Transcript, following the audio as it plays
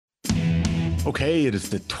Okay, it is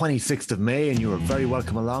the 26th of May and you are very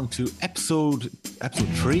welcome along to episode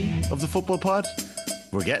 3 of the Football Pod.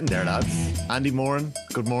 We're getting there, lads. Andy Moran,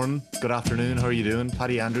 good morning, good afternoon, how are you doing?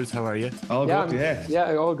 Paddy Andrews, how are you? All good, yeah.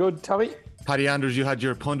 Yeah, all good, Tommy. Paddy Andrews, you had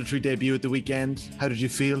your punditry debut at the weekend. How did you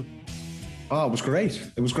feel? Oh, it was great.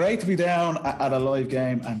 It was great to be down at a live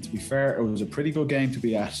game, and to be fair, it was a pretty good game to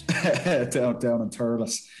be at down in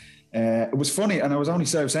Thurles. It was funny, and I was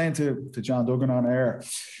saying to John Duggan on air,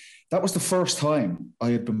 that was the first time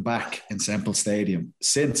I had been back in Semple Stadium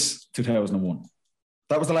since 2001.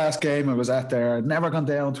 That was the last game I was at there. I'd never gone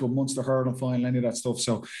down to a Munster hurling final, any of that stuff.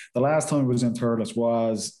 So the last time I was in Thurles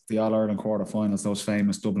was the All-Ireland quarterfinals, those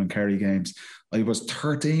famous Dublin Kerry games. I was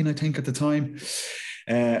 13, I think, at the time. So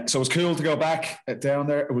it was cool to go back down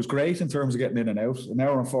there. It was great in terms of getting in and out. An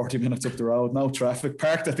hour and 40 minutes up the road, no traffic,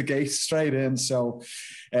 parked at the gate, straight in. So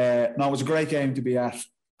no, it was a great game to be at.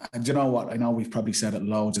 And you know what? I know we've probably said it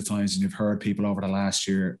loads of times and you've heard people over the last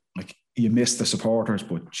year, like, you miss the supporters,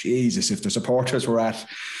 but Jesus, if the supporters were at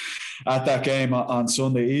that game on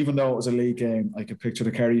Sunday, even though it was a league game, I could picture the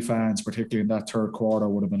Kerry fans, particularly in that third quarter,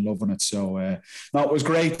 would have been loving it. So no, it was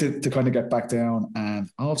great to kind of get back down, and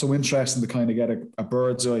also interesting to kind of get a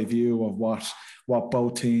bird's eye view of what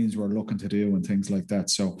both teams were looking to do and things like that.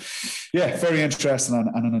 So yeah, very interesting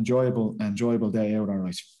and an enjoyable day out, all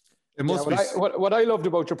right. It must be. What I loved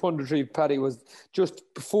about your punditry, Paddy, was just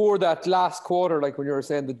before that last quarter, like when you were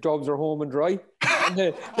saying the Dubs are home and dry. And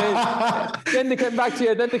then they came back to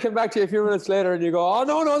you. Then they came back to you a few minutes later, and you go, "Oh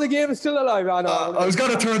no, the game is still alive." I was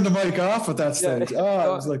going to turn the mic off at that stage. Yeah. It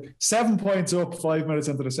was like 7 points up, 5 minutes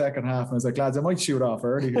into the second half, and I was like, "Lads, I might shoot off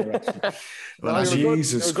early here." Actually. Well,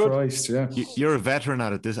 Jesus Christ, yeah. You're a veteran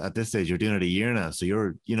at this stage. You're doing it a year now, so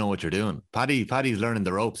you know what you're doing. Paddy's learning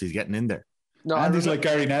the ropes. He's getting in there. No, and he's like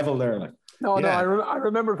Gary Neville there. Like. No, I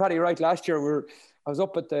remember, Paddy, right, last year I was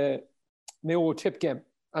up at the Mayo Tip game,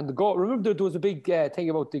 and the goal. Remember there was a big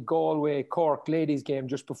thing about the Galway Cork ladies game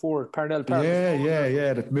just before Parnell Park.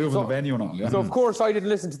 Yeah, that moving the venue and all. Yeah. So of course I didn't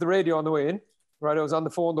listen to the radio on the way in. Right, I was on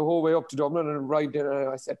the phone the whole way up to Dublin, and right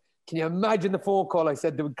there I said, "Can you imagine the phone call I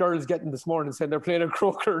said the girls getting this morning saying they're playing at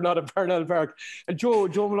Croker, not at Parnell Park?" And Joe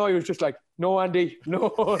Malloy was just like, "No, Andy, no."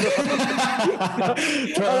 Turn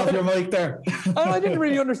off your mic there. And I didn't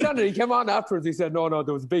really understand it. He came on afterwards. He said, "No,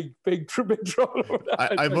 there was big trouble over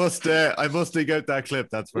that." I must dig out that clip.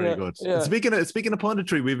 That's very good. Yeah. Speaking of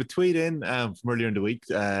punditry, we have a tweet in from earlier in the week.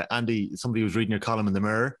 Andy, somebody was reading your column in the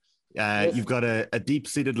Mirror. Yes. You've got a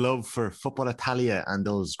deep-seated love for Football Italia and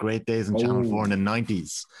those great days in Channel 4 in the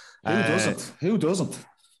 90s. Who doesn't?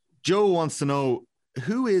 Joe wants to know,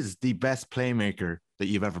 who is the best playmaker that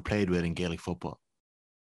you've ever played with in Gaelic football?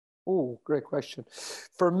 Oh, great question.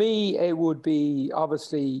 For me, it would be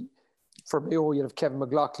obviously, for me, you'd have Kevin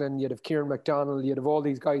McLaughlin, you'd have Ciaran McDonald, you'd have all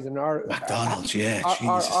these guys in our... McDonald, yeah.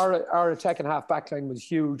 Our attacking half back line was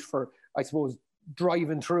huge for, I suppose,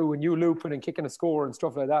 driving through and you looping and kicking a score and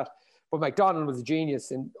stuff like that. But McDonald was a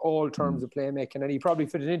genius in all terms of playmaking, and he probably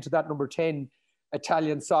fitted into that number 10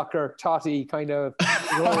 Italian soccer Totti kind of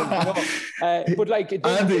role, but like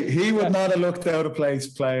Andy, he would not have looked out of place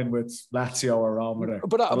playing with Lazio or Roma there.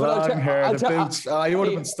 But he would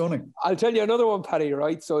have been stunning. I'll tell you another one, Paddy,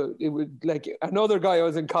 right? So it would, like, another guy I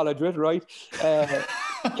was in college with, right?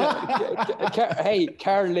 Hey,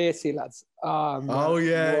 Carl Lacey, lads. What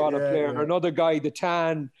a player. Yeah. Another guy, the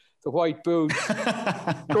tan, the white boots,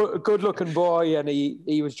 good looking boy, and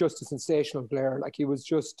he was just a sensational player. Like, he was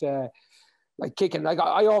just like kicking. Like,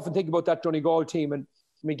 I often think about that Donegal team, and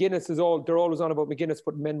McGuinness they're always on about McGuinness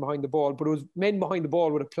putting men behind the ball, but it was men behind the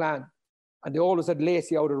ball with a plan. And they always had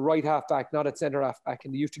Lacey out at right half back, not at centre half back,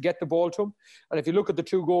 and they used to get the ball to him. And if you look at the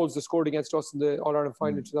 2 goals they scored against us in the All-Ireland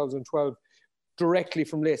final in 2012, directly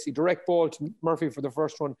from Lacey, direct ball to Murphy for the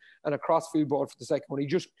first one and a crossfield ball for the second one.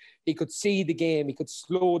 He could see the game, he could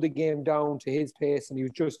slow the game down to his pace, and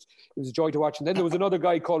it was a joy to watch. And then there was another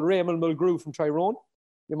guy called Raymond Mulgrew from Tyrone.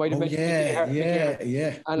 You might have mentioned. Yeah.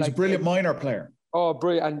 He's a brilliant minor player. Oh,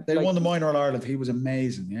 brilliant! And they won the minor in Ireland. He was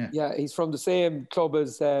amazing. Yeah. He's from the same club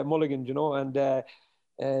as Mulligan,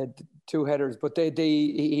 and 2 headers. But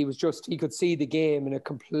he could see the game in a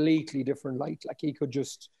completely different light. Like, he could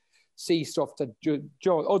just see stuff that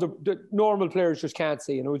the normal players just can't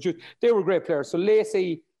see. And they were great players. So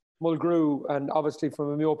Lacey, Mulgrew, and obviously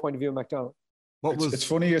from a Mayo point of view, McDonald. It's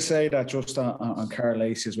funny you say that just on Carl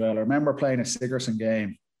Lacey as well. I remember playing a Sigerson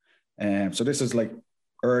game. So this is like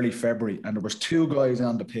early February, and there was 2 guys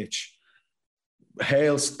on the pitch.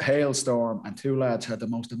 hailstorm, and two lads had the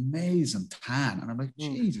most amazing tan. And I'm like,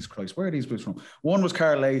 Jesus Christ, where are these boys from? One was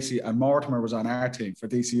Carl Lacey, and Mortimer was on our team for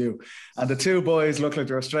DCU. And the two boys looked like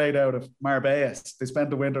they were straight out of Marbella. They spent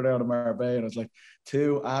the winter down in Marbella, and it was like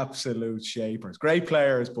two absolute shapers. Great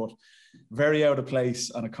players, but very out of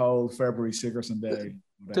place on a cold February Sigerson day.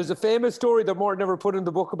 There's a famous story that Morton never put in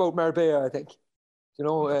the book about Marbella, I think. You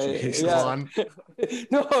know,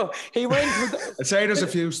 no, he went. I'd say there's a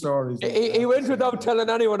few stories. He went without telling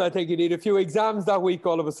anyone. I think he did a few exams that week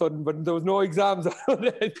all of a sudden, but there was no exams.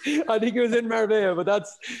 I think he was in Marbella, but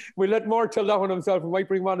we'll let Mort tell that one himself. We might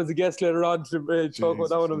bring him on as a guest later on to talk about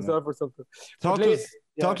that one himself or something. Talk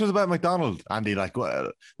to us about McDonald, Andy. Like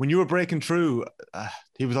when you were breaking through,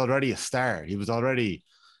 he was already a star. He was already,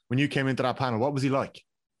 when you came into that panel, what was he like?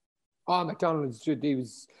 Oh, McDonald, he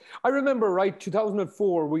was. I remember, right,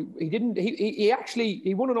 2004.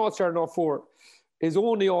 He won an All-Star in 2004, his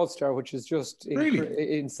only All-Star, which is just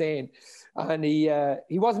insane. And he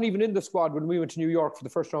wasn't even in the squad when we went to New York for the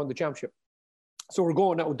first round of the championship. So we're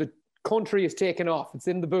going now. The country is taking off. It's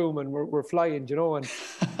in the boom, and we're flying, you know. And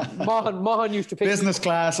Mahan used to pick business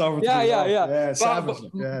class over. Yeah. Savage.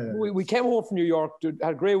 We came home from New York.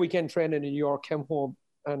 Had a great weekend training in New York. Came home,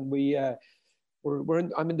 and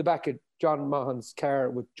I'm in the back of John Mahan's car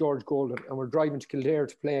with George Golden, and we're driving to Kildare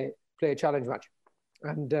to play a challenge match.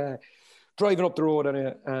 And driving up the road,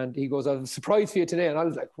 and he goes, "I have a surprise for you today." And I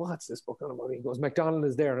was like, "What's this book on about?" He goes, "McDonald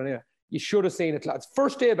is there." And you should have seen it, lads.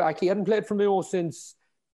 First day back, he hadn't played for Mayo since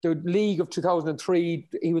the league of 2003.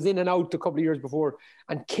 He was in and out a couple of years before,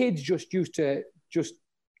 and kids just used to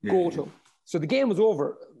go to him. So the game was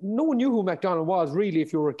over. No one knew who McDonald was, really,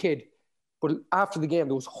 if you were a kid. But after the game,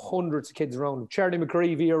 there was hundreds of kids around. Ciaran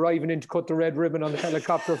McDonald arriving in to cut the red ribbon on the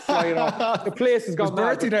helicopter, flying off. The place has gone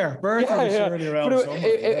mad. Bertie there. Bertie was surely around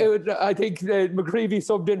I think McCreevy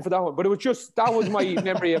subbed in for that one. But it was just, that was my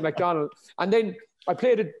memory of McDonald. And then I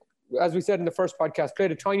played it, as we said in the first podcast,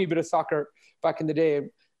 played a tiny bit of soccer back in the day.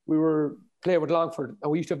 We were playing with Longford,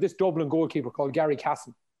 and we used to have this Dublin goalkeeper called Gary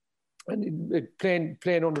Casson. And playing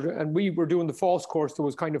under, and we were doing the false course that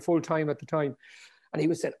was kind of full time at the time. And he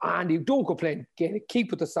was saying, "Andy, don't go playing Gaelic.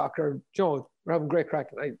 Keep with the soccer. Joe, we're having great crack."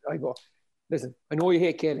 And I go, "Listen, I know you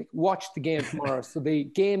hate Gaelic. Watch the game tomorrow." So the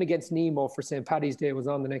game against Nemo for St. Paddy's Day was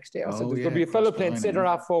on the next day. I said, "There's going to be a fellow playing centre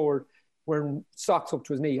half forward wearing socks up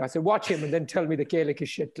to his knee." I said, "Watch him and then tell me that Gaelic is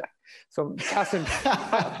shit." So Casson,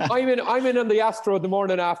 I'm in on the Astro the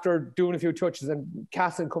morning after doing a few touches, and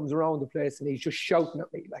Casson comes around the place and he's just shouting at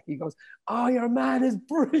me. Like, he goes, "Oh, your man is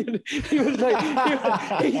brilliant." He was like,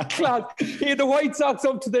 he had the white socks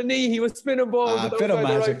up to the knee. He was spinning balls. A bit of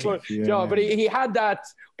magic. But he had that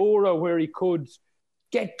aura where he could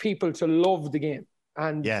get people to love the game.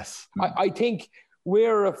 And yes, I think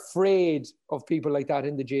we're afraid of people like that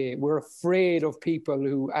in the J. We're afraid of people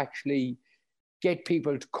who actually get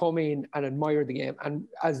people to come in and admire the game. And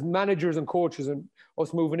as managers and coaches and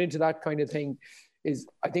us moving into that kind of thing,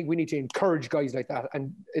 I think we need to encourage guys like that.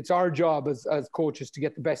 And it's our job as coaches to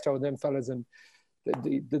get the best out of them fellas. And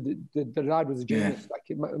the lad was a genius.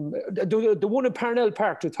 Yeah. Like the one in Parnell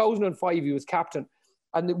Park, 2005, he was captain.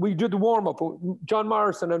 And we did the warm-up. John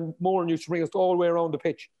Morrison and Moran used to bring us all the way around the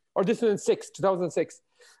pitch. Or this was in 2006.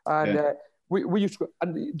 And we used to go,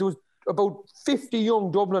 and there was about 50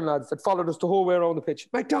 young Dublin lads that followed us the whole way around the pitch.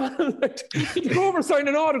 McDonald, he'd go over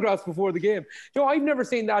signing autographs before the game. You know, I've never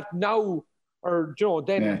seen that now, or you know,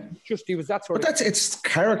 then. Yeah. Just he was that sort. But it's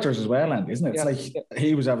characters as well, Andy, isn't it? It's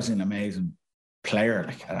he was obviously an amazing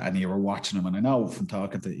player, and you were watching him. And I know from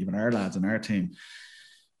talking to even our lads on our team,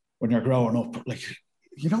 when you're growing up, like,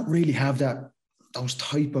 you don't really have those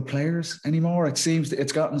type of players anymore. It seems that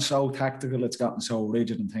it's gotten so tactical, it's gotten so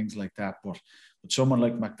rigid and things like that. But someone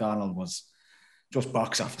like McDonald was just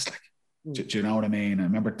box office, like. Do you know what I mean? I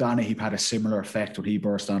remember Donny, he had a similar effect when he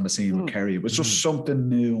burst on the scene with Kerry. It was just something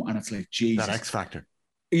new, and it's like, Jesus. That X factor.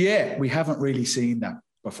 Yeah, we haven't really seen that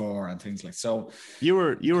before and things like so. You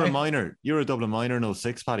were a minor. You were a Dublin minor in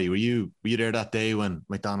 06, Paddy. Were you there that day when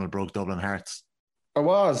McDonald broke Dublin hearts? I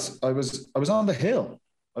was on the hill.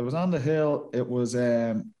 It was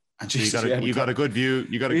and you got a good view.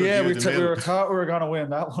 You got a good view. We were thought we were going to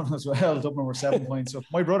win that one as well. Dublin were 7 points up.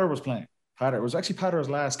 My brother was playing. Patter. It was actually Patter's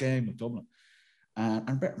last game with Dublin.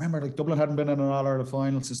 And remember, like, Dublin hadn't been in an All-Ireland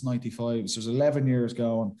final since 95. So it was 11 years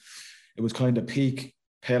ago. And it was kind of peak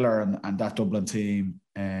Pillar and that Dublin team.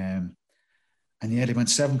 And yeah, they went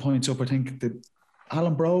 7 points up. I think, did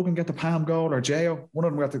Alan Brogan get the Palm goal or J.O.? One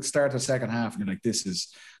of them got to start the second half. And you're like, this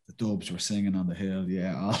is the Dubs were singing on the hill.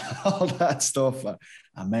 Yeah, all that stuff.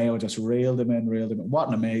 And Mayo just reeled them in. What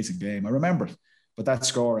an amazing game. I remember it. But that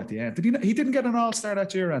score at the end, he didn't get an all-star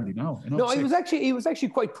that year, Andy? No, he was actually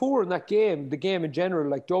quite poor in that game. The game in general,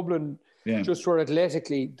 like Dublin, just were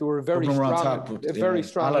athletically, they were very strong. Very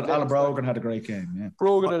strong. Alan Brogan had a great game. Yeah,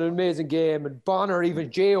 Brogan had an amazing game, and Bonner,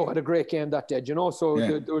 even Gio had a great game that day. You know, so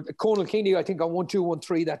Conal Keaney, I think, got 1-2,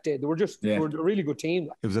 1-3 that day. They were a really good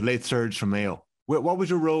team. It was a late surge from Mayo. What was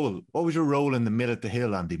your role? What was your role in the mid at the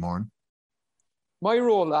hill, Andy Moran? My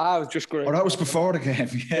role, was just great. Oh, that was before the game.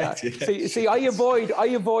 Yeah. See, I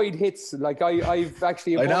avoid hits. Like I've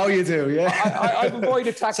actually. I know you do. Yeah. I've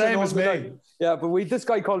avoided tackling. Same as me. Yeah, but this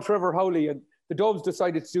guy called Trevor Howley, and the Dubs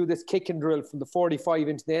decided to do this kicking drill from the 45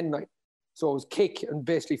 into the end line. So it was kick and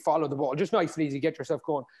basically follow the ball, just nice and easy, get yourself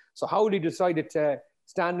going. So Howley decided to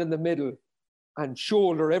stand in the middle and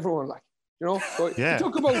shoulder everyone, like. You know, so he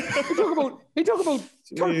took about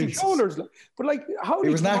 30 shoulders. But like, Howley,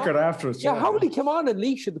 he was knackered after us. Yeah, Howley came on and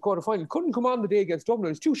Leash in the quarterfinal. Couldn't come on the day against Dublin.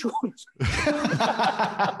 It's 2 shoulders.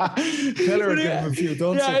 Keller gave him a few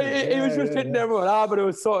dunces. He was just hitting everyone. But it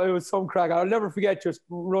was some crack. I'll never forget just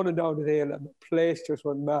running down the hill and the place just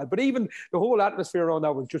went mad. But even the whole atmosphere around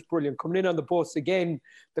that was just brilliant. Coming in on the bus again,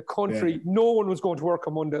 the country, no one was going to work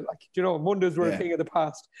on Monday. Like, you know, Mondays were a thing of the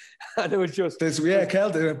past, and it was just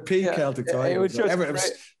Celtic, peak Celtic time. It was just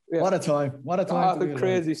what a time! What a time! The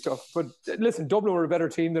crazy stuff. But listen, Dublin were a better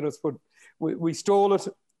team than us, but we stole it.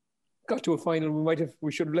 Got to a final.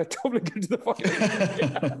 We should have let Dublin get to the final.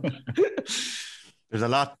 There's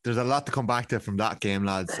a lot to come back to from that game,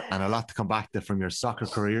 lads, and a lot to come back to from your soccer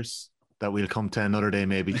careers that we'll come to another day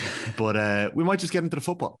maybe. But we might just get into the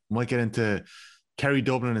football. We might get into Kerry,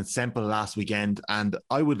 Dublin and Semple last weekend, and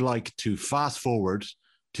I would like to fast forward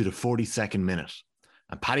to the 42nd minute.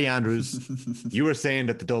 And Paddy Andrews, you were saying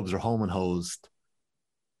that the Dubs are home and hosed.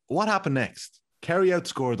 What happened next? Kerry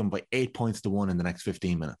outscored them by 8 points to 1 in the next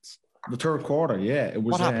 15 minutes. The third quarter, it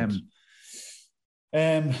was. What happened?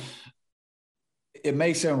 It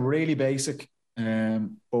may sound really basic,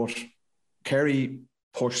 but Kerry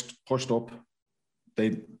pushed up. They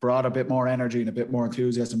brought a bit more energy and a bit more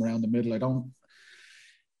enthusiasm around the middle. I don't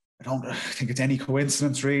think it's any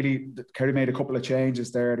coincidence, really. Kerry made a couple of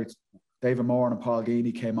changes there. David Moore and Paul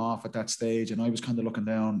Geaney came off at that stage, and I was kind of looking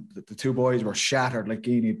down. The two boys were shattered. Like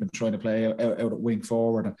Geaney had been trying to play out at wing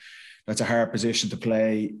forward, and that's a hard position to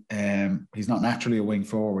play. He's not naturally a wing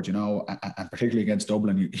forward, you know, and particularly against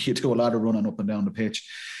Dublin, you do a lot of running up and down the pitch.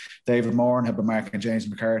 David Moore had been marking James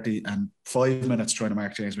McCarthy, and 5 minutes trying to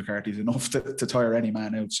mark James McCarthy is enough to tire any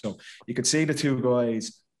man out. So you could see the two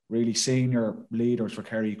guys, really senior leaders for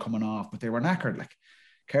Kerry, coming off, but they were knackered. Like,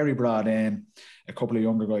 Kerry brought in a couple of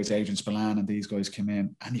younger guys, Adrian Spillane, and these guys came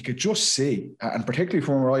in, and you could just see, and particularly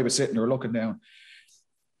from where I was sitting, you were looking down.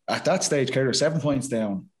 At that stage, Kerry were 7 points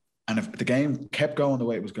down, and if the game kept going the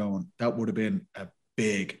way it was going, that would have been a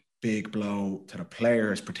big, big blow to the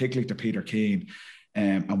players, particularly to Peter Keane,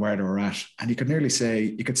 and where they were at. And you could nearly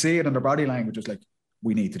say, you could see it in their body language, was like,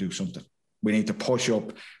 we need to do something. We need to push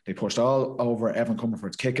up. They pushed all over Evan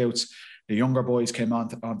Comerford's kickouts. The younger boys came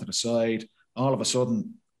onto the side. All of a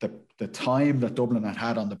sudden, the time that Dublin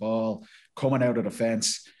had on the ball, coming out of the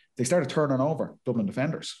fence, they started turning over Dublin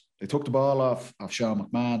defenders. They took the ball off Sean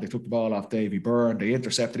McMahon. They took the ball off Davy Byrne. They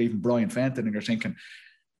intercepted even Brian Fenton, and you're thinking,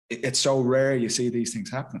 it's so rare you see these things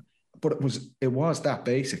happening. But it was that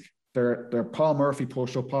basic. Their Paul Murphy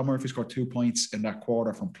pushed up. Paul Murphy scored 2 points in that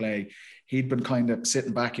quarter from play. He'd been kind of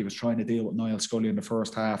sitting back. He was trying to deal with Niall Scully in the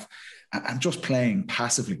first half and just playing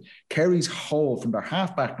passively. Kerry's whole, from their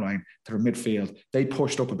half-back line to their midfield, they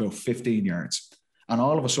pushed up about 15 yards. And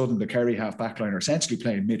all of a sudden, the Kerry half-back line are essentially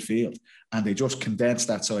playing midfield, and they just condensed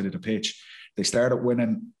that side of the pitch. They started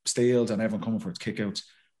winning steals and Evan Comerford's kickouts,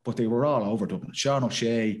 but they were all over Dublin. Sean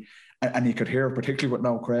O'Shea, and you could hear, particularly with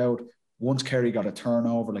no crowd, once Kerry got a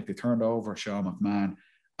turnover, like they turned over Sean McMahon,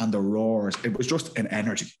 and the roars, it was just an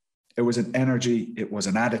energy. It was an energy. It was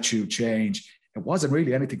an attitude change. It wasn't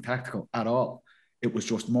really anything tactical at all. It was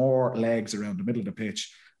just more legs around the middle of the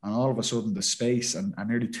pitch. And all of a sudden, the space and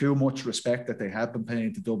nearly too much respect that they had been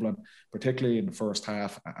paying to Dublin, particularly in the first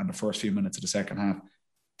half and the first few minutes of the second half,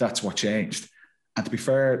 that's what changed. And to be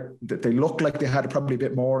fair, they looked like they had probably a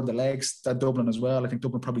bit more in the legs than Dublin as well. I think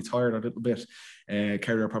Dublin probably tired a little bit.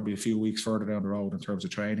 Kerry are probably a few weeks further down the road in terms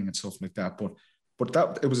of training and stuff like that. But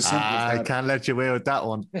that, it was as simple as that. I can't let you away with that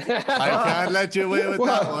one. I can't let you away with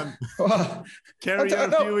that one. Kerry are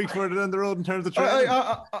a few weeks further down the road in terms of training.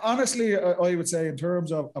 Honestly, I would say in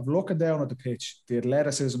terms of looking down at the pitch, the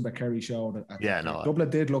athleticism that Kerry showed. Dublin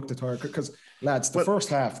did look the tired, because, lads, the first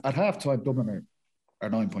half, at half time, Dublin are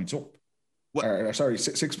 9 points up. sorry,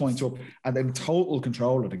 6 points up, and then total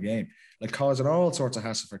control of the game, like causing all sorts of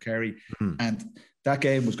hassle for Kerry. And that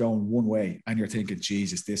game was going one way, and you're thinking,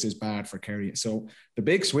 Jesus, this is bad for Kerry. So the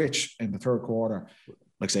big switch in the third quarter,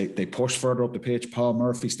 like say, they push further up the pitch. Paul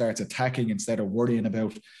Murphy starts attacking instead of worrying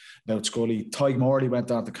about Scully. Tyg Morley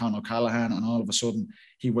went on to Conor O'Callaghan, and all of a sudden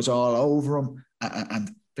he was all over him,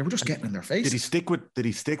 and they were just getting in their face. Did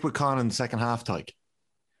he stick with Conor in the second half, Tyg?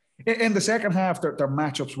 In the second half, their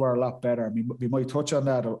matchups were a lot better. I mean, we might touch on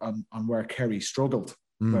that on where Kerry struggled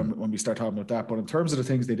when we start talking about that. But in terms of the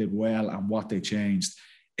things they did well and what they changed,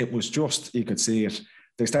 it was just, you could see it.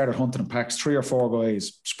 They started hunting in packs, 3 or 4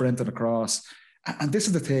 guys sprinting across. And this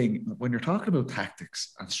is the thing, when you're talking about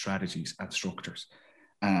tactics and strategies and structures,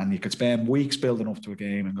 and you could spend weeks building up to a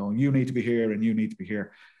game and going, you need to be here and you need to be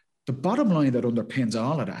here. The bottom line that underpins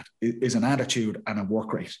all of that is an attitude and a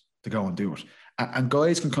work rate to go and do it. And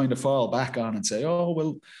guys can kind of fall back on and say, oh,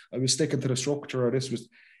 well, I was sticking to the structure, or this was,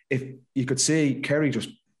 if you could see Kerry just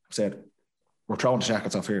said, we're throwing the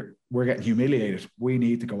shackles off here. We're getting humiliated. We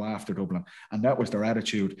need to go after Dublin. And that was their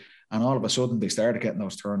attitude. And all of a sudden they started getting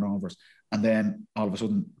those turnovers. And then all of a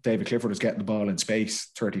sudden David Clifford was getting the ball in space,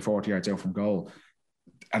 30, 40 yards out from goal,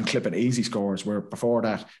 and clipping easy scores, where before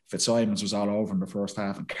that Fitzsimons was all over in the first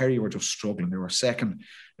half, and Kerry were just struggling. They were second.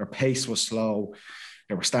 Their pace was slow.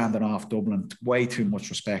 They were standing off Dublin, way too much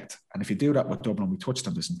respect. And if you do that with Dublin, we touched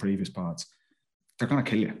on this in previous pods, they're going to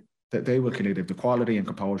kill you. They will kill you. They have the quality and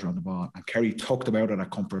composure on the ball. And Kerry tucked them out of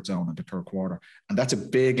that comfort zone in the third quarter. And that's a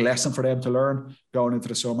big lesson for them to learn going into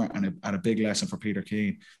the summer, and a big lesson for Peter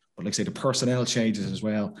Keane. But like I say, the personnel changes as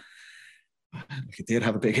well. It did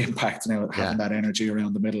have a big impact now, having that energy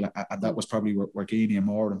around the middle. And that was probably where Guinea and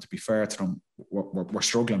Moran, to be fair to them, were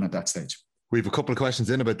struggling at that stage. We have a couple of questions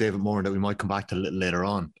in about David Moran that we might come back to a little later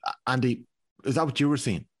on. Andy, is that what you were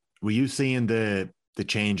seeing? Were you seeing the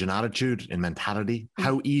change in attitude, in mentality?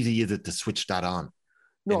 How easy is it to switch that on?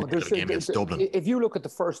 No, if you look at the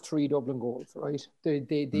first 3 Dublin goals, right,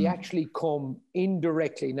 they actually come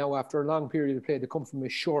indirectly now after a long period of play. They come from a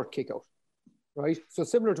short kick out, right? So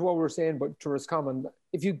similar to what we were saying about Roscommon,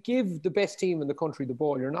 if you give the best team in the country the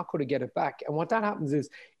ball, you're not going to get it back. And what that happens is,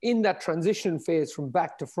 in that transition phase from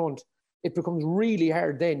back to front, it becomes really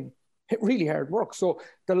hard then, really hard work. So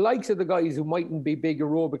the likes of the guys who mightn't be big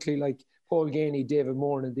aerobically, like Paul Ganey, David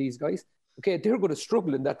Moran and these guys, okay, they're going to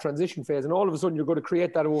struggle in that transition phase. And all of a sudden, you're going to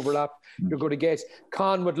create that overlap. You're going to get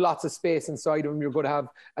Con with lots of space inside of him. You're going to have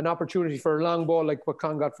an opportunity for a long ball like what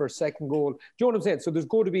Con got for a second goal. Do you know what I'm saying? So there's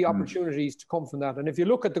going to be opportunities to come from that. And if you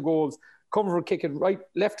look at the goals, cover and kick it right,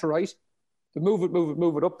 left to right, to move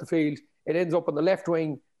it up the field, it ends up on the left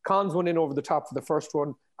wing. Con's one in over the top for the first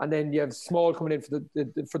one, and then you have Small coming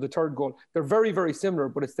in for the third goal. They're very, very similar,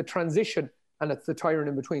 but it's the transition and it's the tiring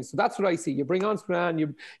in between. So that's what I see. You bring on Spillane,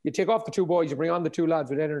 you take off the 2 boys, you bring on the 2 lads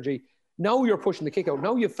with energy. Now you're pushing the kick out.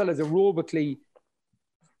 Now you fellas aerobically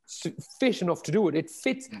fit enough to do it. It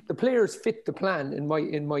fits, the players fit the plan in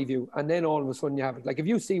my view. And then all of a sudden you have it. Like if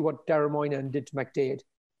you see what Darragh Moynihan did to McDaid,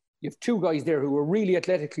 you have 2 guys there who are really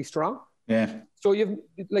athletically strong. Yeah. So you've,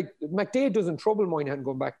 like, McDaid doesn't trouble Moynihan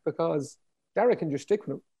going back because Darragh can just stick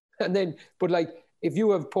with him. And then, but like, if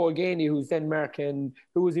you have Paul Ganey, who's then marking,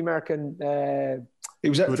 who was he marking? He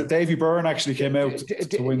was at Davy Byrne actually came out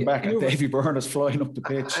to wing back, and Davy Byrne is flying up the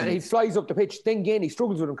pitch. And he flies up the pitch. Then Ganey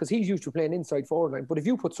struggles with him because he's used to playing inside forward line. But if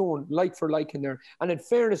you put someone like for like in there, and in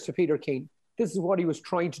fairness to Peter Keane, this is what he was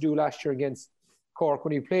trying to do last year against Cork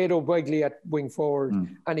when he played O'Begley at wing forward,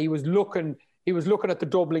 and he was looking at the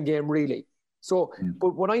Dublin game really. So,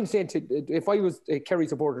 but what I'm saying if I was a Kerry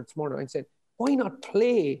supporter this morning, I'm saying, why not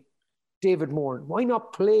play David Moran? Why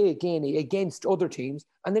not play Ganey against other teams?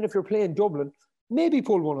 And then if you're playing Dublin, maybe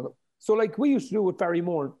pull one of them. So like we used to do with Barry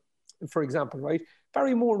Moran, for example, right?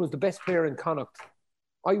 Barry Moran was the best player in Connacht,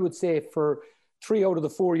 I would say, for 3 out of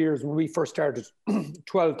the 4 years when we first started,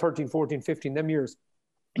 12, 13, 14, 15, them years.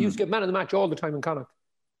 He used to get man of the match all the time in Connacht.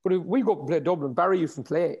 But if we go up and play Dublin, Barry used to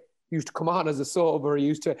play. He used to come on as a sub, or he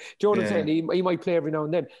used to, do you know what I'm saying? He might play every now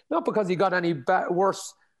and then. Not because he got any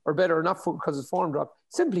worse or better, not because his form dropped.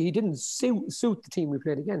 Simply, he didn't suit the team we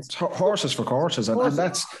played against. Horses for courses. And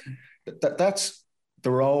that's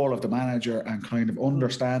the role of the manager, and kind of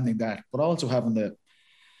understanding that, but also having the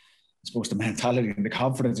mentality and the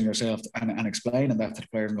confidence in yourself, and explaining that to the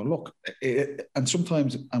players and go, look, and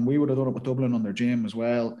sometimes, and we would have done it with Dublin on their gym as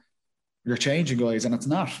well, you're changing guys, and it's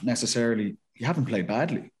not necessarily, you haven't played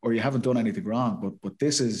badly or you haven't done anything wrong, but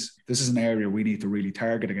this is an area we need to really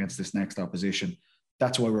target against this next opposition.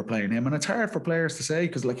 That's why we're playing him. And it's hard for players to say,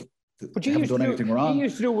 because like, but you haven't done anything wrong. You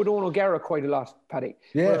used to do it with Owen O'Gara quite a lot, Paddy.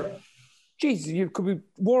 Yeah. geez, you could be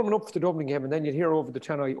warming up for the Dublin game and then you'd hear over the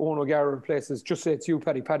channel, Owen O'Gara replaces, just say it's you,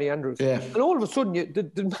 Paddy Andrews. Yeah. And all of a sudden,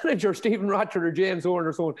 the manager, Stephen Ratchford or James Owen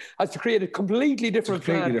or someone, has to create a completely different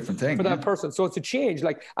plan for that person. So it's a change.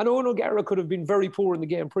 Like, and Owen O'Gara could have been very poor in the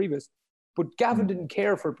game previous, but Gavin didn't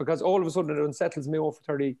care for it because all of a sudden it unsettles Mayo for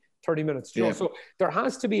 30 minutes. You know? So there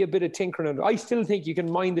has to be a bit of tinkering. I still think you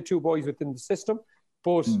can mind the two boys within the system,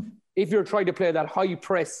 but if you're trying to play that high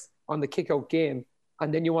press on the kick-out game,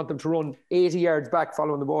 and then you want them to run 80 yards back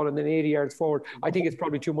following the ball and then 80 yards forward, I think it's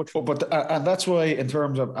probably too much for them. And that's why, in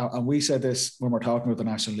terms of, and we said this when we're talking about the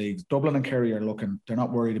National League, Dublin and Kerry are looking, they're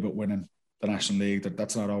not worried about winning the National League.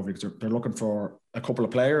 That's not over because they're looking for a couple of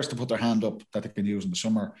players to put their hand up that they can use in the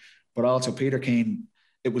summer. But also Peter Keane,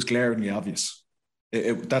 it was glaringly obvious.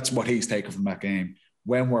 That's what he's taken from that game.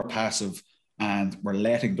 When we're passive and we're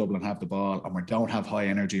letting Dublin have the ball and we don't have high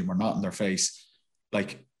energy and we're not in their face,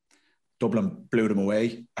 like, Dublin blew them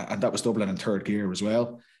away, and that was Dublin in third gear as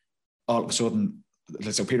well. All of a sudden,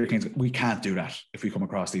 so Peter Keane's, we can't do that if we come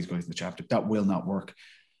across these guys in the championship. That will not work.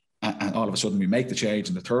 And all of a sudden, we make the change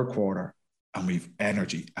in the third quarter, and we've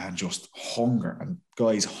energy and just hunger and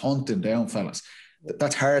guys hunting down fellas.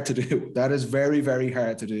 That's hard to do. That is very, very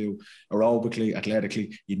hard to do aerobically,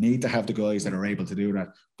 athletically. You need to have the guys that are able to do that.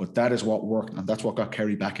 But that is what worked, and that's what got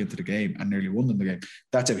Kerry back into the game and nearly won them the game.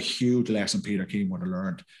 That's a huge lesson Peter Keane would have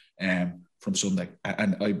learned from Sunday,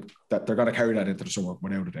 and that they're going to carry that into the summer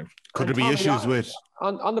without a doubt. Could there be issues with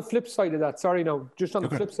on the flip side of that? Sorry, no, just on the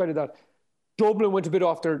flip side of that, Dublin went a bit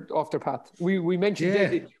off their path. We mentioned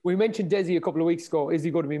Desi. We mentioned Desi a couple of weeks ago. Is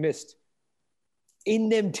he going to be missed? In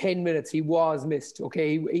them 10 minutes, he was missed.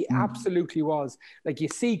 Okay, he absolutely was. Like, you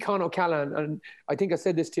see Con O'Callaghan, and I think I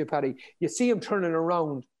said this to you, Paddy. You see him turning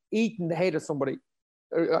around, eating the head of somebody.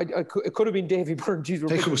 It could have been Davy Byrne. Jeez, I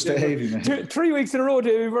think it was Davy, man. 3 weeks in a row,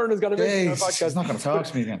 Davy Byrne has got a mention on the podcast. He's not going to talk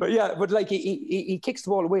to me again. But like he kicks the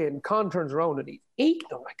ball away, and Con turns around and he's eating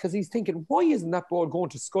them because he's thinking, why isn't that ball going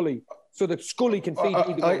to Scully so that Scully can feed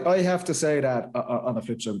me? I have to say that on the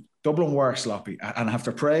flip side, Dublin were sloppy, and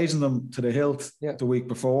after praising them to the hilt the week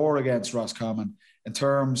before against Roscommon, in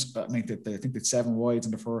terms, I mean, I think they had 7 wides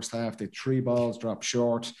in the first half. They had 3 balls dropped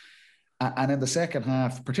short. And in the second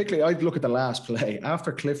half, particularly, I'd look at the last play.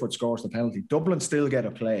 After Clifford scores the penalty, Dublin still get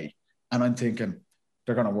a play. And I'm thinking,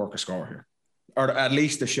 they're going to work a score here. Or at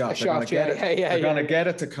least a shot. They're going to get it. They're going to get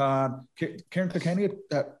it to Con. Ciaran Kilkenny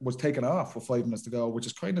was taken off with 5 minutes to go, which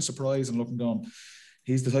is kind of surprising looking down.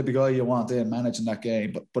 He's the type of guy you want in managing that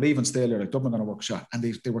game. But even still, they're like, Dublin going to work a shot. And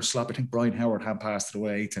they were sloppy. I think Brian Howard had passed it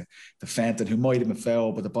away to Fenton, who might have been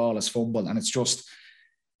fouled, but the ball is fumbled. And it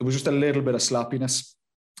was just a little bit of sloppiness.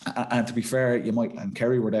 And to be fair, and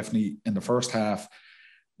Kerry were definitely in the first half,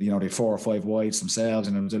 they 4 or 5 wides themselves,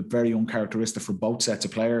 and it was a very uncharacteristic for both sets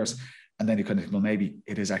of players. And then you kind of think, well, maybe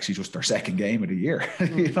it is actually just their second game of the year.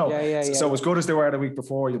 So as good as they were the week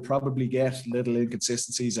before, you'll probably get little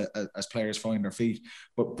inconsistencies as players find their feet.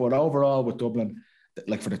 But overall with Dublin,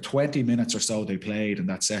 like for the 20 minutes or so they played in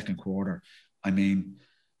that second quarter, I mean,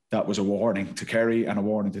 that was a warning to Kerry and a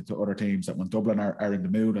warning to other teams that when Dublin are in the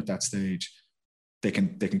mood at that stage, they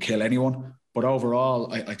can kill anyone. But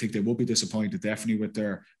overall, I think they will be disappointed, definitely with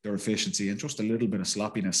their efficiency and just a little bit of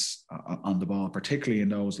sloppiness on the ball, particularly in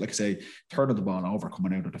those, like I say, turning the ball over,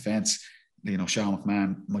 coming out of defence. Sean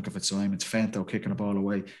McMahon, Michael Fitzsimons, Fento kicking the ball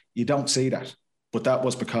away. You don't see that. But that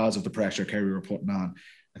was because of the pressure Kerry were putting on.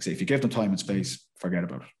 Like I say, if you give them time and space, forget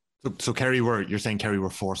about it. So you're saying Kerry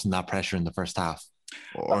were forcing that pressure in the first half?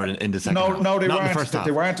 Or in the second half? No, they not weren't. In the first half.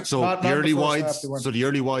 They weren't. So the early wides. So the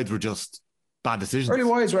early wides were just bad decisions. Early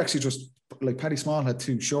wides were actually just like Paddy Small had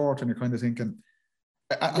 2 short, and you're kind of thinking.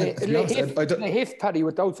 Lehif, Paddy,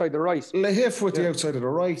 with the outside the right. Lehif with the outside of the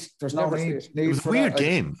right. There's no need. It was a weird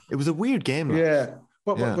game. It was a weird game. Yeah,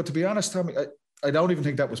 but to be honest, Tommy, I don't even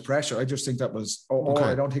think that was pressure. I just think that was,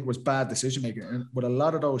 I don't think it was bad decision making. And with a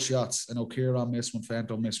lot of those shots, I know Ciaran missed one,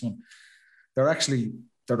 Fento missed one. They're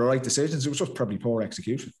the right decisions. It was just probably poor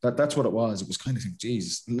execution. That's what it was. It was kind of thinking,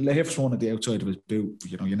 geez, Lehif's one at the outside of his boot.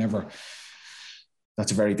 You never.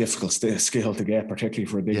 That's a very difficult skill to get, particularly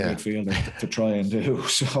for a big midfielder to try and do.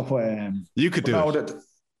 So you could do it.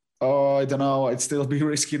 I don't know. I'd still be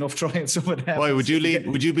risky enough trying some of them. Why would you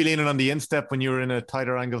be leaning on the instep when you were in a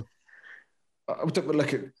tighter angle?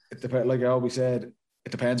 Like I always said,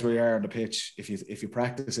 it depends where you are on the pitch. If you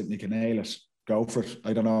practice it and you can nail it, go for it.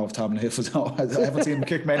 I don't know if Tom Lehif was. I haven't seen him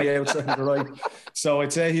kick many outside of the right. So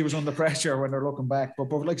I'd say he was under pressure when they're looking back. But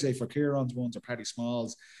like I say, for Kieran's ones or Paddy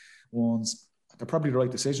Small's ones, they're probably the right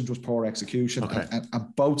decisions, just poor execution. Okay.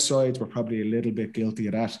 And both sides were probably a little bit guilty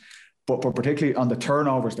of that. But particularly on the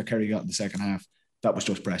turnovers that Kerry got in the second half, that was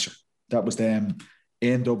just pressure. That was them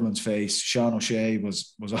in Dublin's face. Sean O'Shea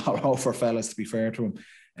was all over fellas, to be fair to him.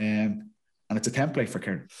 And it's a template for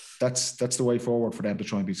Ciaran. That's the way forward for them to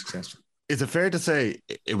try and be successful. Is it fair to say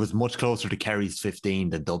it was much closer to Kerry's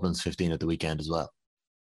 15 than Dublin's 15 at the weekend as well?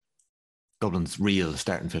 Dublin's real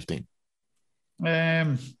starting 15.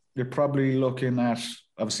 You're probably looking at,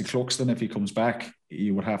 obviously, Cluxton, if he comes back,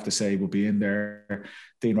 you would have to say would be in there.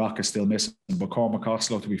 Dean Rock is still missing, but Cormac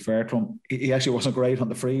Costello, to be fair to him, he actually wasn't great on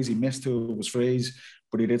the frees. He missed 2 of his frees,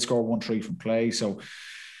 but he did score 1-3 from play, so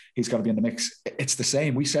he's got to be in the mix. It's the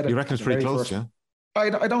same. We said it. You reckon it's pretty close, yeah? I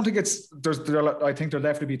don't think it's I think there'll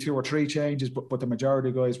definitely be 2 or 3 changes, but the majority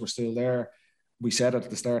of guys were still there. We said it at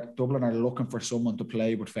the start. Dublin are looking for someone to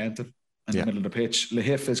play with Fenton in the middle of the pitch.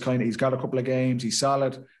 Lahif is he's got a couple of games, he's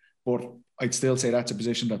solid, but I'd still say that's a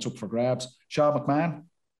position that's up for grabs. Sean McMahon,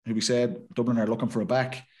 who we said Dublin are looking for a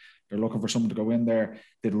back. They're looking for someone to go in there.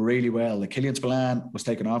 Did really well. Like Killian Spillane was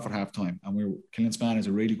taken off at halftime, and Killian Spillane is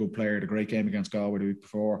a really good player. Had a great game against Galway the week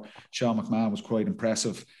before. Sean McMahon was quite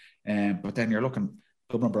impressive. But then you're looking,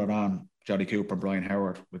 Dublin brought on Jody Cooper and Brian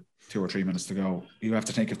Howard with 2 or 3 minutes to go. You have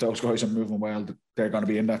to think if those guys are moving well, they're going to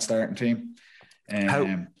be in that starting team.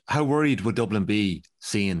 How worried would Dublin be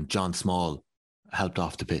seeing John Small helped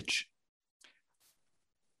off the pitch?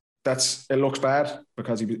 It looks bad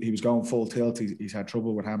because he was going full tilt. He's had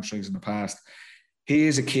trouble with hamstrings in the past. He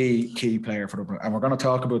is a key player for Dublin. And we're going to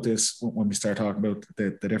talk about this when we start talking about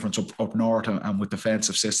the difference up north and with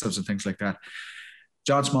defensive systems and things like that.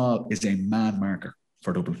 John Small is a man marker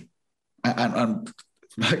for Dublin. And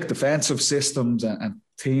like defensive systems and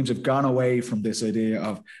teams have gone away from this idea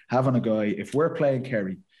of having a guy, if we're playing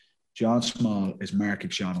Kerry, John Small is marking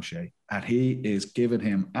Sean O'Shea, and he is giving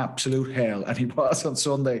him absolute hell. And he was on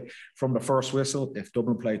Sunday from the first whistle. If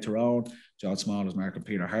Dublin played Tyrone, John Small is marking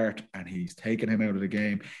Peter Hart, and he's taking him out of the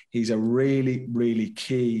game. He's a really, really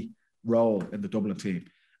key role in the Dublin team.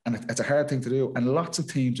 And it's a hard thing to do. And lots of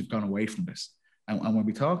teams have gone away from this. And when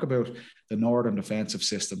we talk about the Northern defensive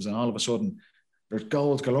systems, and all of a sudden there's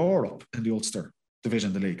goals galore up in the Ulster division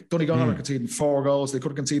of the league. Donegal are conceding 4 goals. They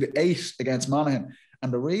could have conceded 8 against Monaghan.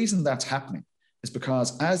 And the reason that's happening is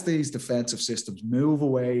because as these defensive systems move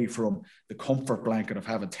away from the comfort blanket of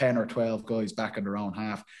having 10 or 12 guys back in their own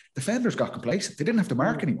half, defenders got complacent. They didn't have to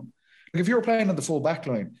mark anyone. Like if you were playing on the full back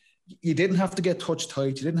line, you didn't have to get touch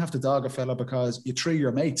tight. You didn't have to dog a fella because you 3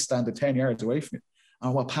 your mates standing 10 yards away from you.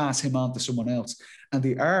 And we'll pass him on to someone else. And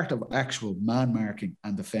the art of actual man marking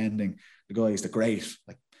and defending the guys, the great,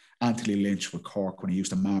 like Anthony Lynch with Cork when he used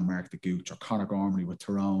to man mark the Gooch, or Conor Gormley with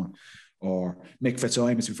Tyrone, or Mick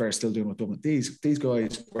Fitzsimons, who are still doing with Dublin. These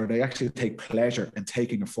guys, where they actually take pleasure in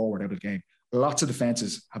taking a forward out of the game. Lots of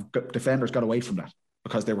defenders got away from that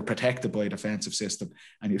because they were protected by a defensive system.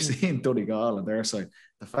 And you've seen Donegal on their side.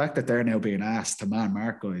 The fact that they're now being asked to man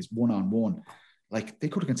mark guys one-on-one, like they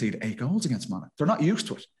could have conceded 8 goals against Monaghan. They're not used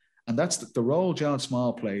to it. And that's the role John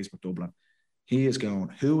Small plays with Dublin. He is going,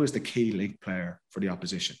 who is the key link player for the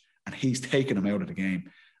opposition? And he's taking him out of the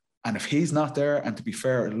game. And if he's not there, and to be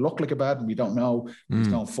fair, it looked like a bad one, we don't know. He's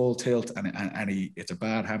going full tilt and it's a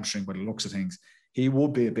bad hamstring by the looks of things. He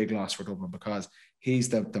would be a big loss for Dublin because he's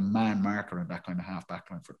the man marker in that kind of half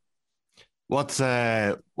back line for them. What's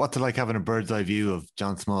it like having a bird's eye view of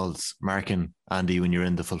John Small's marking, Andy, when you're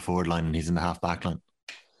in the full forward line and he's in the half back line?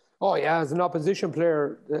 Oh yeah, as an opposition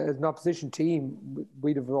player, as an opposition team,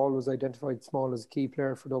 we'd have always identified Small as a key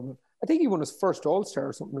player for Dublin. I think he won his first All-Star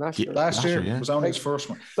or something last year. Last year was only his first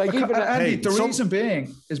one. Like even Andy, the reason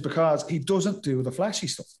being is because he doesn't do the flashy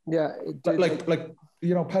stuff. Yeah, like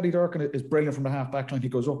you know, Paddy Durkin is brilliant from the half back line. He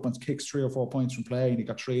goes up and kicks 3 or 4 points from play, and he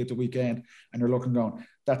got 3 at the weekend. And you're looking, going,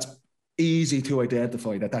 that's easy to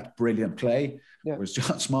identify that's brilliant play. Yeah. Whereas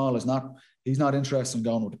John Small is not. He's not interested in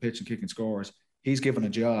going with the pitch and kicking scores. He's given a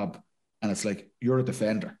job, and it's like, you're a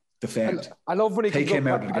defender. Defend. I love when he comes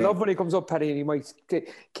up. I love when he comes up, Paddy, and he might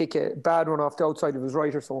kick a bad one off the outside of his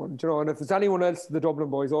right or so on. You know, and if it's anyone else, the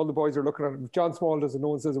Dublin boys, all the boys are looking at him. If John Small does it, no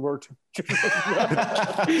one says a word to him.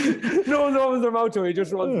 No one opens their mouth to him. He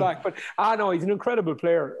just runs back. But no, he's an incredible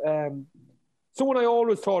player. Someone I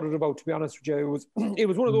always thought it about, to be honest with you, it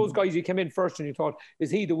was one of those guys you came in first and you thought,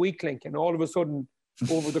 is he the weak link? And all of a sudden,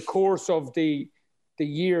 over the course of the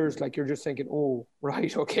years, like you're just thinking, oh,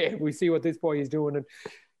 right, okay, we see what this boy is doing. And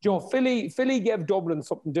you know, Philly gave Dublin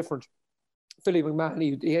something different. Philly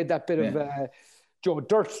McMahon, he had that bit of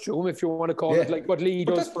dirt to him, if you want to call it, like what Lee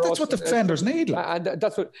does for us. That's what defenders need. And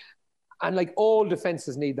that's what, and like all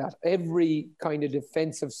defenses need that. Every kind of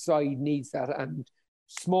defensive side needs that, and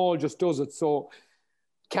Small just does it. So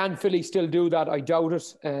Can Philly still do that? I doubt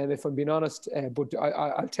it, if I'm being honest. But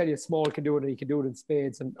I'll tell you, Small can do it, and he can do it in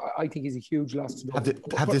spades. And I think he's a huge loss to Dublin.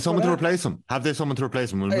 Have they someone to replace him? Have they someone to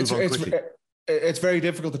replace him? We'll move on quickly. It's very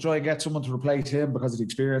difficult to try and get someone to replace him because of the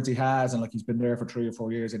experience he has, and like he's been there for 3 or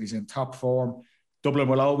 4 years and he's in top form. Dublin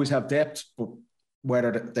will always have depth, but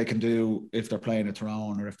whether they can do if they're playing at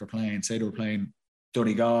Tyrone or if they're playing, say they were playing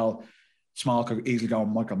Donegal, Small could easily go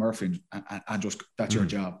on Michael Murphy and just that's your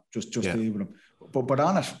job. Just leave with him. But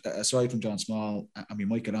on it, aside from John Small, and we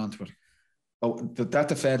might get onto it, that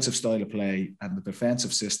defensive style of play and the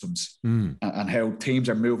defensive systems and how teams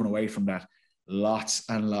are moving away from that, lots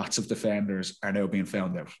and lots of defenders are now being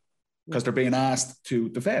found out because they're being asked to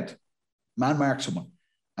defend, man mark someone.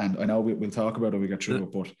 And I know we'll talk about it when we get through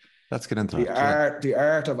it, but let's get into the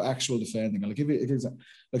art of actual defending. I'll give you an example.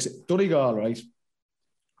 Like Donegal, right?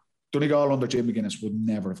 Donegal under Jim McGuinness would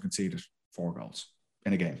never have conceded 4 goals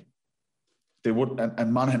in a game. They would,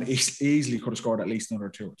 and Monaghan easily could have scored at least another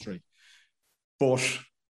 2 or 3. But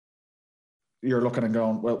you're looking and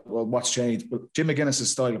going, well, what's changed? Well, Jim McGuinness'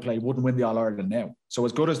 style of play wouldn't win the All-Ireland now. So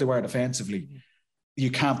as good as they were defensively, you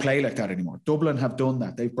can't play like that anymore. Dublin have done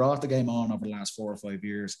that. They've brought the game on over the last 4 or 5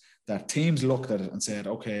 years that teams looked at it and said,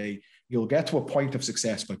 okay, you'll get to a point of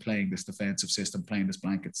success by playing this defensive system, playing this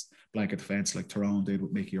blanket defence like Tyrone did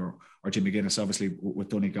with Mickey or Jim McGuinness, obviously with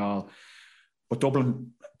Donegal. But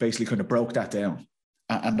Dublin basically kind of broke that down.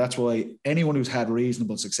 And that's why anyone who's had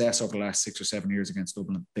reasonable success over the last 6 or 7 years against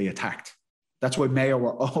Dublin, they attacked. That's why Mayo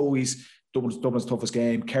were always Dublin's toughest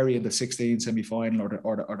game. Kerry in the 16 semi-final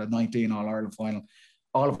or the 19 All-Ireland final.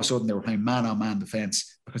 All of a sudden, they were playing man-on-man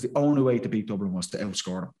defence because the only way to beat Dublin was to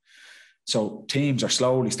outscore them. So teams are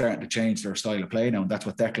slowly starting to change their style of play now, and that's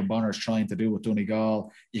what Declan Bonner is trying to do with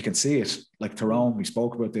Donegal. You can see it, like Tyrone. We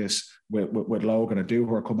spoke about this with Logan and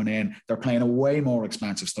Dooher coming in. They're playing a way more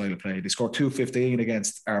expansive style of play. They scored 2-15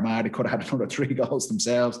 against Armagh. They could have had another 3 goals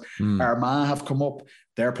themselves. Armagh have come up.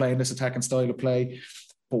 They're playing this attacking style of play.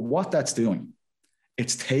 But what that's doing,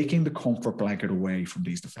 it's taking the comfort blanket away from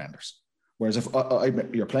these defenders. Whereas if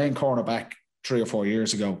you're playing cornerback 3 or 4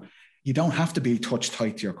 years ago, you don't have to be touch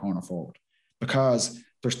tight to your corner forward because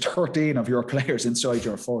there's 13 of your players inside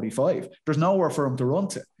your 45. There's nowhere for them to run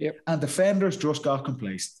to. Yep. And defenders just got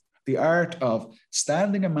complacent. The art of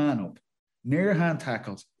standing a man up, near hand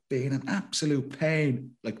tackles, being an absolute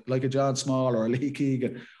pain, like a John Small or a Lee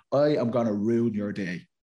Keegan, I am going to ruin your day.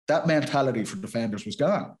 That mentality for defenders was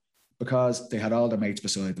gone because they had all their mates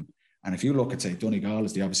beside them. And if you look at, say, Donegal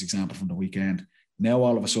is the obvious example from the weekend. Now,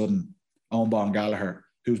 all of a sudden, Owen Gallagher,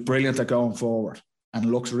 who's brilliant at going forward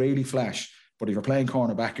and looks really flash, but if you're playing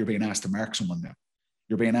cornerback, you're being asked to mark someone now.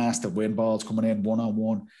 You're being asked to win balls coming in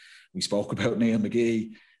one-on-one. We spoke about Neil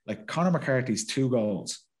McGee. Like Conor McCarthy's 2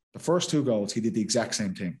 goals. The first 2 goals, he did the exact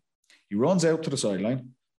same thing. He runs out to the sideline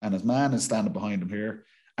and his man is standing behind him here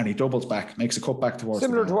and he doubles back, makes a cut back towards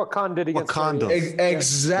similar to what Con did against Con does.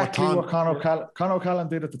 Exactly what Con O'Callaghan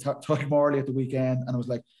did at the Tadhg Morley at the weekend, and I was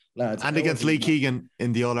like, lads, and against Lee Keegan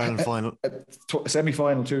in the All-Ireland final,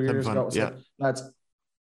 semi-final 2 years ago. So, yeah, lads,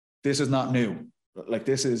 this is not new. Like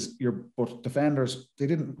this is but defenders, they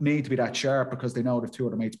didn't need to be that sharp because they know there's 2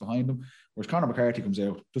 other mates behind them. Whereas Conor McCarthy comes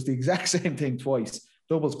out, does the exact same thing twice,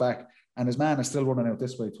 doubles back, and his man is still running out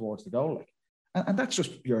this way towards the goal. Like, and that's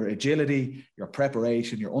just your agility, your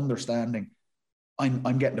preparation, your understanding.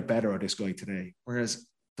 I'm getting the better of this guy today. Whereas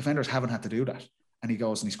defenders haven't had to do that. And he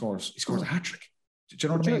goes and he scores a hat-trick. Do you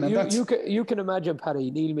know what I mean? You can imagine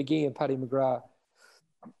Paddy, Neil McGee and Paddy McGrath.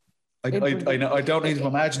 I know. I don't need to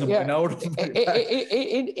imagine them. Yeah, I know them.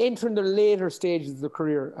 Entering the later stages of the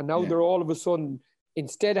career. And now they're all of a sudden,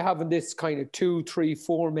 instead of having this kind of 2, 3,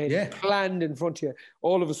 4 men planned in front of you,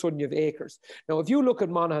 all of a sudden you have acres. Now, if you look at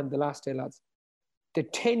Monaghan the last day, lads, the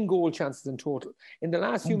 10 goal chances in total. In the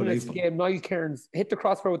last few minutes of the game, Niall Cairns hit the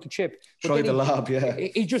crossbar with the chip. Tried the lob,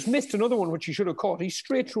 He just missed another one, which he should have caught. He's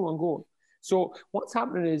straight through on goal. So what's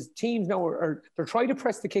happening is teams now they're trying to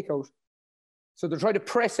press the kick out. So they're trying to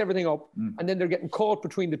press everything up, and then they're getting caught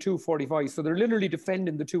between the 2 45s. So they're literally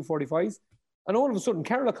defending the 2 45s. And all of a sudden,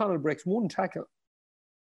 Carol O'Connell breaks 1 tackle,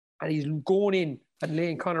 and he's going in and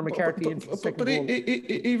laying Conor McCarthy in for the second goal.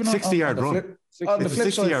 Even 60-yard run. On the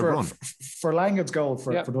flip side, for Langan's goal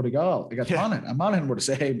for Donegal, they got Monaghan. And Monaghan were the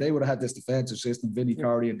same. They would have had this defensive system, Vinnie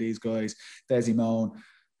Corey and these guys, Desi Moan.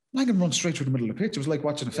 Langan runs straight through the middle of the pitch. It was like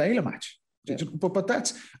watching a failure match. Yeah. But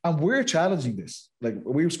that's, and we're challenging this. Like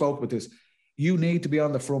we've spoke about this. You need to be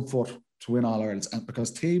on the front foot to win All Irelands, and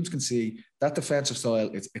because teams can see that defensive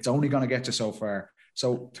style, it's only going to get you so far.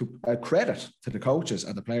 So to credit to the coaches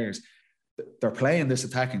and the players, they're playing this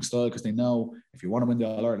attacking style because they know if you want to win the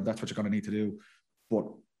All Ireland, that's what you're going to need to do. But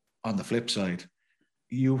on the flip side,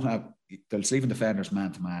 they'll leaving defenders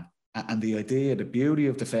man to man. And the beauty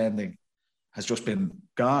of defending has just been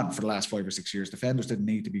gone for the last 5 or 6 years. Defenders didn't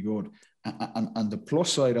need to be good. And the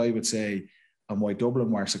plus side, I would say, and why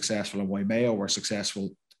Dublin were successful and why Mayo were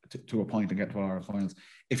successful to a point and get to our finals.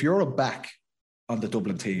 If you're a back on the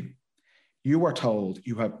Dublin team, you are told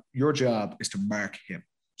your job is to mark him.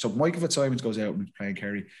 So Michael Fitzsimons goes out and he's playing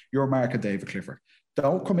Kerry. You're marking David Clifford.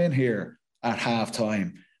 Don't come in here at half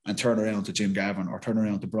time and turn around to Jim Gavin or turn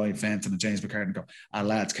around to Brian Fenton and James McCartney and go,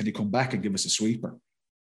 lads, can you come back and give us a sweeper?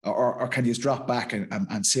 Or can you just drop back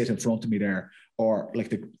and sit in front of me there? Or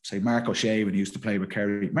like say Mark O'Shea when he used to play with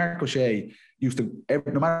Kerry. Mark O'Shea used to,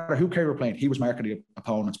 no matter who Kerry were playing, he was marking the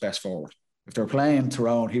opponent's best forward. If they're playing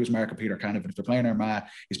Tyrone, he was marking Peter Canavan. If they're playing Armagh,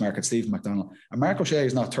 he's marking Stephen McDonald. And Mark O'Shea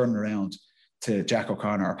is not turning around to Jack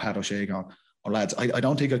O'Connor or Pat O'Shea going, lads, I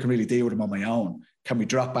don't think I can really deal with him on my own. Can we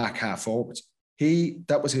drop back half forwards?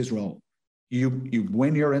 That was his role. You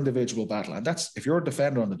win your individual battle. And that's, if you're a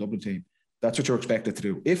defender on the Dublin team, that's what you're expected to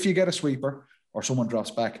do. If you get a sweeper or someone drops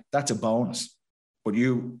back, that's a bonus. But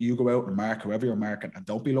you go out and mark whoever you're marking and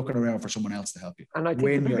don't be looking around for someone else to help you. And I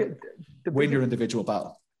think win your individual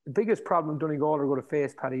battle. The biggest problem Donegal are going to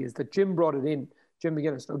face, Paddy, is that Jim brought it in, Jim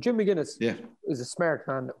McGuinness. Now, Jim McGuinness is a smart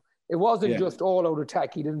man now. It wasn't just all-out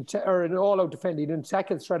attack. He didn't, or an all-out defend. He didn't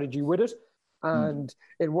tackle strategy with it, and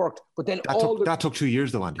it worked. But then that took 2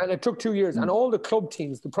 years, though, Andy. And it took 2 years. And all the club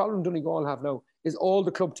teams, the problem Donegal have now is all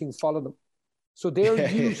the club teams follow them. So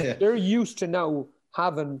they're used to now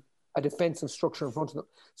having a defensive structure in front of them.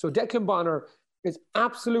 So Declan Bonner is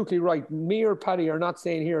absolutely right. Me or Paddy are not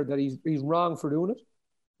saying here that he's wrong for doing it.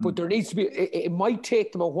 But there needs to be, it might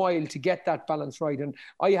take them a while to get that balance right. And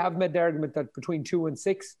I have made the argument that between 2 and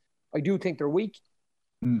 6, I do think they're weak.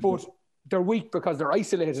 But they're weak because they're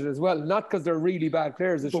isolated as well, not because they're really bad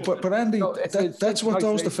players. But Andy, that's what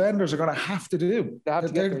those defenders are going to have to do.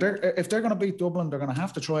 If they're going to beat Dublin, they're going to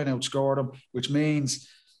have to try and outscore them, which means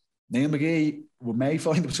Neil McGee may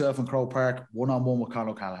find himself in Croke Park one-on-one with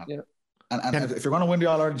Conor O'Callaghan. Yeah. And if you're going to win the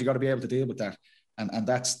All-Ireland, you've got to be able to deal with that. And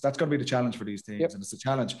that's going to be the challenge for these teams. Yep. And it's a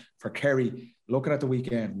challenge for Kerry, looking at the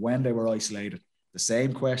weekend when they were isolated. The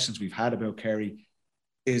same questions we've had about Kerry.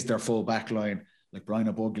 Is their full back line, like Brian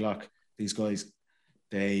O'Buglock, these guys,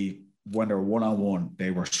 when they were one-on-one,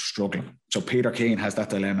 they were struggling. So Peter Keane has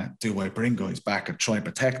that dilemma. Do I bring guys back and try and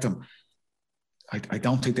protect them? I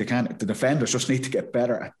don't think they can. The defenders just need to get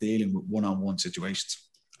better at dealing with one-on-one situations.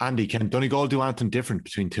 Andy, can Donegal do anything different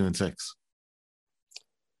between 2 and 6?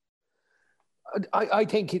 I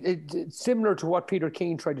think it's similar to what Peter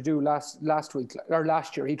Keane tried to do last week or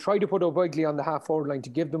last year. He tried to put O'Begley on the half forward line to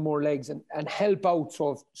give them more legs and help out.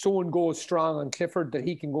 So if someone goes strong on Clifford, that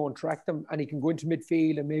he can go and track them and he can go into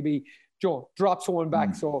midfield and maybe drop someone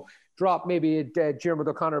back. So drop maybe Diarmuid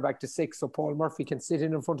O'Connor back to 6 so Paul Murphy can sit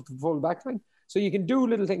in front of the full back line. So you can do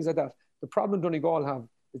little things like that. The problem Donegal have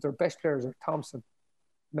is their best players are Thompson,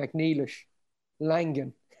 McNeilish,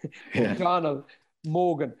 Langan, O'Donnell,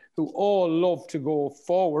 Morgan, who all love to go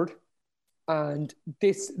forward, and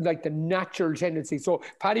this like the natural tendency. So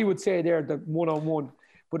Paddy would say there that one-on-one,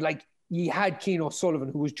 but like you had Keane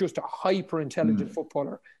O'Sullivan, who was just a hyper intelligent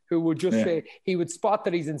footballer, who would just say he would spot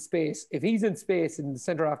that he's in space. If he's in space in the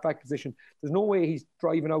centre half back position, there's no way he's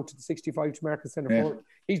driving out to the 65 to mark the centre forward.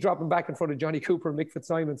 He's dropping back in front of Johnny Cooper and Mick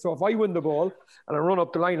Fitzsimons. So if I win the ball and I run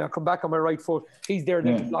up the line, I come back on my right foot, he's there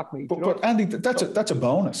then to block me. But Andy, that's a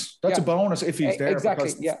bonus. That's a bonus if he's there.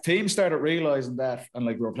 Exactly. Because teams started realising that, and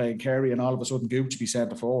like we were playing Kerry, and all of a sudden Gooch be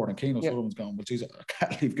centre forward, and Keane O'Sullivan's going, well, geez, I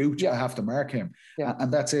can't leave Gooch. I have to mark him.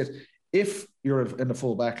 And that's it. If you're in the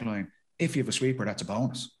full back line, if you have a sweeper, that's a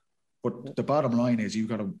bonus. But the bottom line is you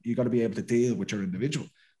got to be able to deal with your individual.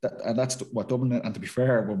 And that's what Dublin. And to be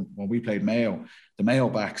fair, when we played Mayo, the Mayo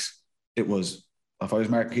backs, it was, if I was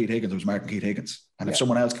marking Keith Higgins, it was marking Keith Higgins. And if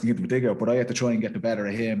someone else can give them a dig out, but I had to try and get the better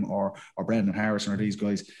of him or Brendan Harrison or these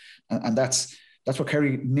guys. And that's what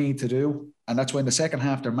Kerry need to do. And that's why in the second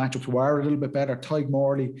half their matchups were a little bit better. Tyg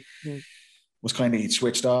Morley was kind of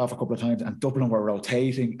switched off a couple of times, and Dublin were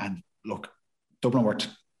rotating. And look, Dublin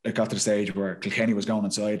it got to the stage where Kilkenny was going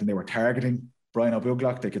inside and they were targeting Brian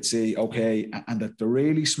O'Buglock. They could see, and that the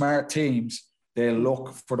really smart teams, they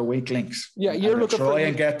look for the weak links. Yeah, you're looking try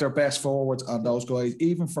and get their best forwards on those guys,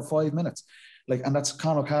 even for 5 minutes. And that's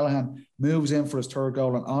Conor O'Callaghan moves in for his third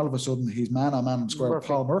goal, and all of a sudden he's man on man and square with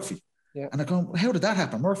Paul Murphy. Yeah. And I go, how did that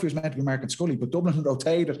happen? Murphy was meant to be marking Scully, but Dublin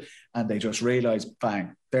rotated, and they just realised,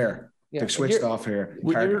 bang, there, they've switched off here.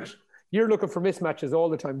 You're looking for mismatches all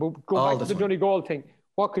the time. But go back to the Donegal thing.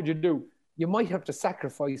 What could you do? You might have to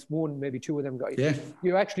sacrifice one, maybe two of them guys. Yeah.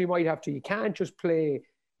 You actually might have to. You can't just play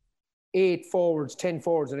 8 forwards, 10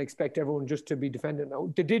 forwards, and expect everyone just to be defending.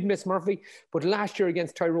 Now, they did miss Murphy, but last year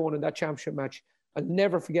against Tyrone in that championship match, I'll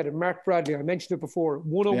never forget it. Mark Bradley, I mentioned it before,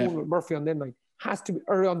 1-on-1 with Murphy on them night, has to be,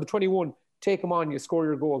 or on the 21, take him on, you score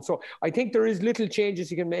your goal. So I think there is little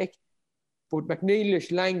changes you can make, but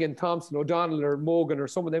McNeilish, Langan, Thompson, O'Donnell, or Morgan, or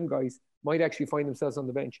some of them guys might actually find themselves on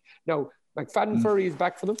the bench. Now, McFadden Furry is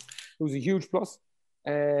back for them, who's a huge plus.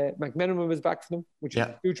 McMenamin is back for them, which is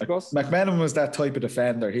a huge plus. McMenamin was that type of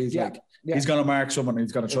defender. He's he's going to mark someone.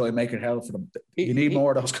 He's going to try and make it hell for them. You need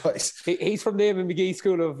more of those guys. He's from the Eamon McGee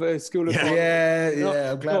School of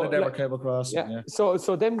I'm glad I never came across him. Yeah.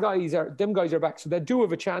 So them guys are back. So they do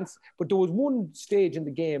have a chance. But there was one stage in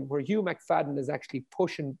the game where Hugh McFadden is actually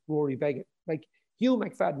pushing Rory Began. Like Hugh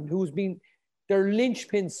McFadden, who's been their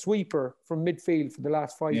linchpin sweeper from midfield for the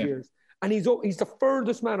last 5 years. And he's the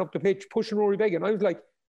furthest man up the pitch pushing Rory Began. I was like,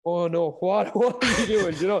 oh no, what are you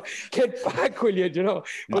doing? You know, get back, will you? You know,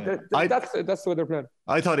 but that's what they're playing.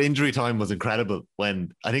 I thought injury time was incredible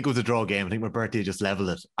when I think it was a draw game. I think Roberti just levelled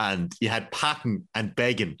it, and you had Patton and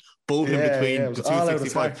Began both in between the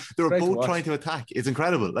 265. They were both trying to attack. It's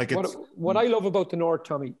incredible. Like what I love about the North,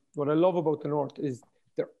 Tommy. What I love about the North is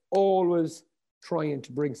they're always trying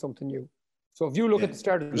to bring something new. So if you look at the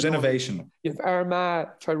start of the innovation, you have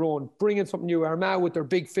Armagh, Tyrone bringing something new. Armagh with their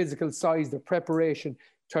big physical size, their preparation.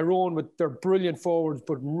 Tyrone with their brilliant forwards,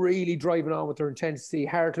 but really driving on with their intensity.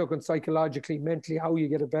 Hart looking psychologically, mentally, how you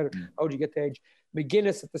get it better, how do you get the edge.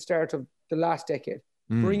 McGuinness at the start of the last decade,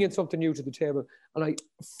 bringing something new to the table. And I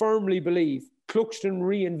firmly believe Cluxton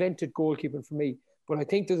reinvented goalkeeping for me. But I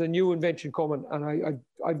think there's a new invention coming, and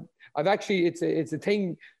I've actually it's a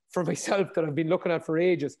thing for myself that I've been looking at for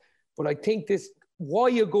ages. But I think why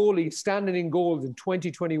a goalie standing in goals in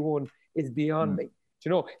 2021 is beyond me. You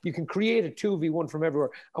know, you can create a 2v1 from everywhere.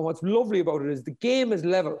 And what's lovely about it is the game is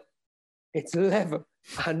level. It's level.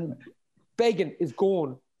 And Began is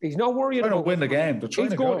going. He's not worried about win the game. They're trying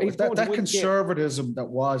to go. That conservatism that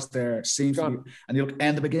was there seems to be. And you look,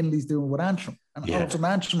 and the beginning he's doing with Antrim. And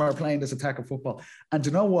Antrim are playing this attack of football. And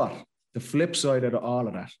you know what? The flip side of all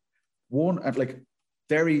of that,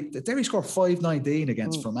 Derry scored 5-19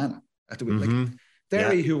 against Fermanagh at the week. Like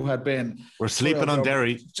Derry, who had been... We're sleeping on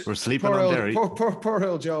Derry. Derry. Poor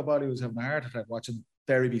old Joe Body was having a heart attack watching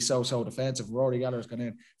Derry be so defensive. Rory Gallagher's gone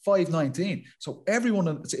in. 5-19. So everyone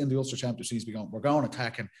in the Ulster Championship seems to be going, we're going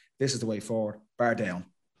attacking. This is the way forward. Bar down.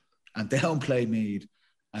 And down play Meath.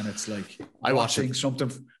 And it's like watching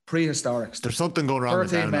something prehistoric. There's something going wrong.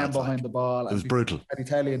 13 men behind the ball. It was brutal. Eddie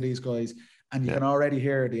Telly and these guys. And you can already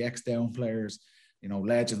hear the ex-down players, you know,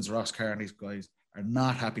 legends, Ross Carr and these guys are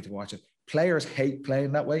not happy to watch it. Players hate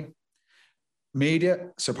playing that way.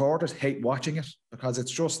 Media, supporters hate watching it because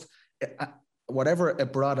it's just, whatever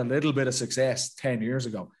it brought a little bit of success 10 years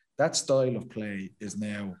ago, that style of play is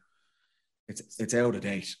now, it's out of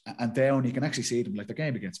date. And down, you can actually see them, like the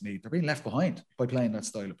game against Meath, they're being left behind by playing that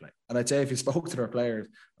style of play. And I'd say if you spoke to their players,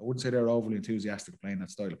 I wouldn't say they're overly enthusiastic of playing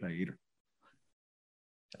that style of play either.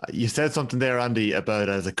 You said something there, Andy, about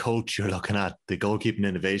as a coach, you're looking at the goalkeeping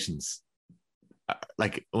innovations.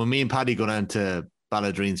 Like when me and Paddy go down to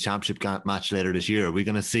Balladreen's championship match later this year, are we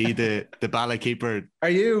going to see the Balla keeper? Are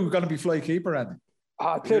you going to be fly keeper, Andy?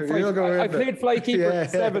 I played fly keeper in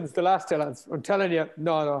sevens the last 2 lads. I'm telling you,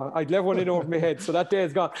 no, I'd left one in over my head, so that day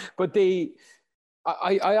is gone. But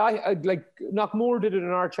I like Knockmore did it in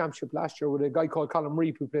our championship last year with a guy called Colin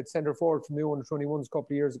Reap who played centre forward from the under-21s a couple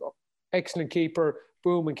of years ago. Excellent keeper,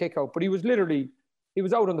 boom and kick out. But he was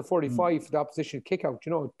out on the 45 for the opposition kick out.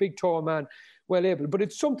 You know, big tall man, well able. But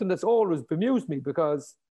it's something that's always bemused me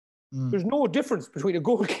because there's no difference between a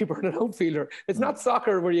goalkeeper and an outfielder. It's not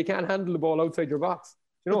soccer where you can't handle the ball outside your box.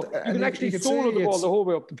 You know, you can actually solo the ball the whole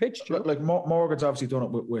way up the pitch. Like Morgan's obviously done it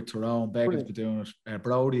with Tyrone. Began's been doing it.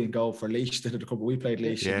 Brody and Go for Laois did it a couple. We played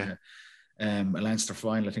Laois in a Leinster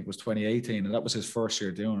final, I think it was 2018, and that was his first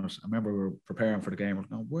year doing it. I remember we were preparing for the game.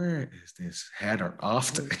 We're like, where is this header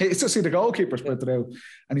off? It's just see the goalkeeper sprint it out,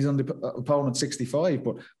 and he's on the opponent 65.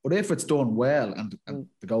 But if it's done well and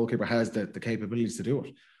the goalkeeper has the capabilities to do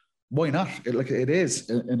it, why not? It is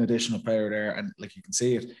an additional player there, and like you can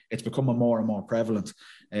see it's becoming more and more prevalent.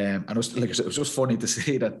 And it was just funny to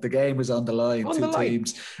see that the game is on the line.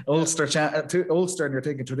 Teams, Ulster, and you're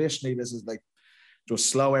thinking traditionally this is like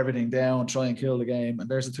just slow everything down, try and kill the game, and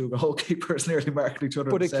there's the two goalkeepers nearly marking each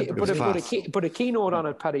other. But a keynote on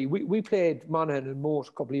it, Paddy. We played Monaghan and Moat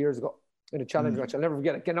a couple of years ago in a challenge match. I'll never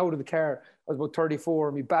forget it. Getting out of the car, I was about 34,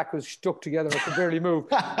 and my back was stuck together. I could barely move.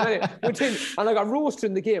 And I got roasted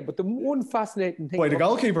in the game. But the one fascinating thing... By the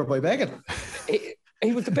goalkeeper, by Began.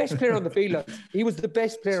 He was the best player on the field. He was the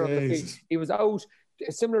best player on the field. He was out.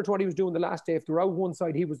 similar to what he was doing the last day. If they were out one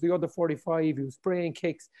side, he was the other 45. He was spraying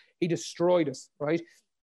kicks. He destroyed us, right?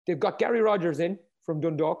 They've got Gary Rogers in from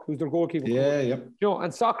Dundalk, who's their goalkeeper. Yeah, yeah. You know,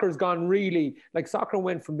 and soccer's gone really, like soccer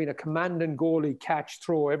went from being a commanding goalie, catch,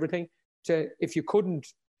 throw, everything, to if you couldn't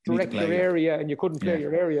direct your area and you couldn't play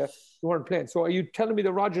your area, you weren't playing. So are you telling me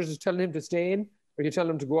that Rogers is telling him to stay in? Or you tell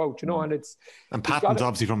him to go out, you know, and Patton's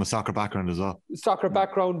obviously from a soccer background as well. Soccer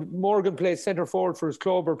background. Morgan plays centre forward for his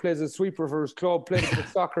club or plays a sweeper for his club, plays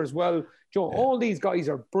soccer as well. You know, all these guys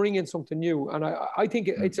are bringing something new, and I think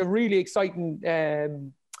it's a really exciting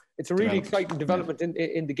development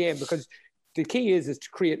in the game, because the key is to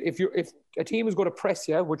create. If a team is going to press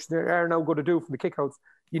you, which they are now going to do from the kickouts,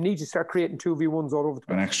 you need to start creating 2v1s all over the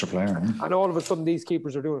place. An extra player, and all of a sudden these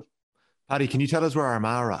keepers are doing it. Paddy, can you tell us where Armagh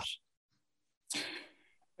are at?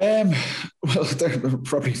 Well, they're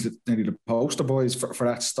probably nearly the poster boys for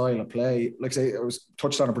that style of play. Like I say, I was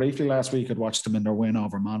touched on it briefly last week. I'd watched them in their win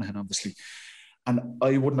over Monaghan, obviously. And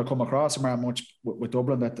I wouldn't have come across them very much with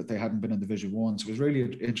Dublin that they hadn't been in Division 1. So it was really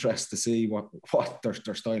interesting to see what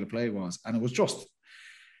their style of play was. And it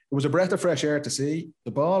was a breath of fresh air to see.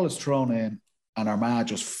 The ball is thrown in and Armagh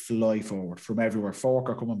just fly forward from everywhere. Falk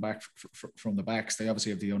are coming back from the backs. They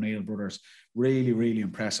obviously have the O'Neill brothers, really, really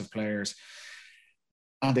impressive players.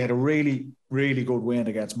 And they had a really, really good win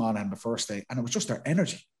against Monaghan the first day. And it was just their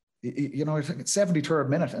energy. You know, I think it's 73rd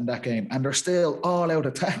minute in that game, and they're still all out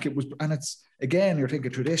attack. It's again, you're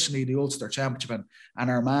thinking traditionally the Ulster Championship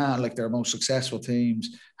and Armagh, like their most successful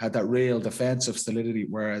teams, had that real defensive solidity,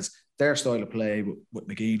 whereas their style of play with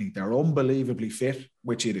McGeeney, they're unbelievably fit,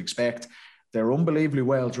 which you'd expect. They're unbelievably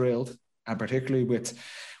well drilled, and particularly with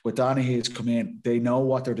Donaghy's come in, they know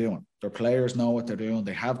what they're doing. Their players know what they're doing.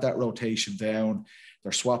 They have that rotation down.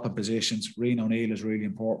 They're swapping positions. Rian O'Neill is really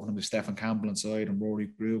important for them with Stephen Campbell inside and Rory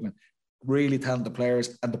Grugan. Really talented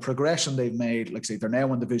players. And the progression they've made, like I say, they're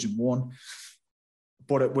now in Division 1,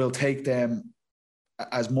 but it will take them,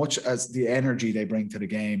 as much as the energy they bring to the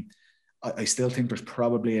game, I still think there's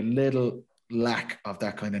probably a little lack of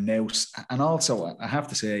that kind of nous. And also, I have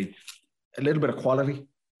to say, a little bit of quality.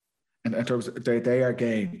 In terms of, they are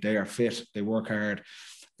game, they are fit, they work hard.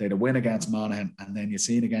 They had a win against Monaghan, and then you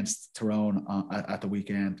seen against Tyrone at the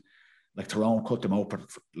weekend. Like Tyrone cut them open.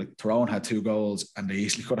 Like Tyrone had 2 goals, and they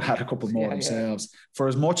easily could have had a couple more themselves. Yeah. For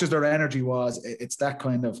as much as their energy was, it's that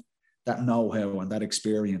kind of that know-how and that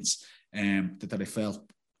experience that I felt.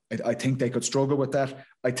 I think they could struggle with that.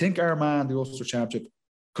 I think Armagh, the Ulster Championship,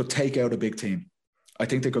 could take out a big team. I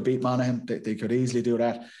think they could beat Monaghan. They could easily do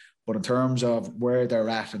that. But in terms of where they're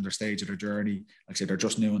at in their stage of their journey, like I said, they're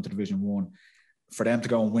just new into Division 1. For them to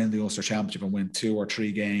go and win the Ulster Championship and win 2 or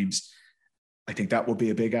 3 games, I think that would be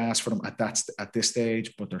a big ask for them at this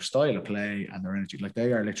stage. But their style of play and their energy, like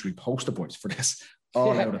they are literally poster boys for this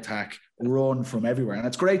all-out attack, run from everywhere. And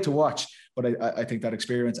it's great to watch, but I think that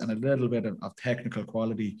experience and a little bit of technical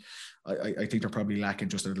quality, I think they're probably lacking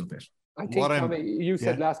just a little bit. I think, Tommy, you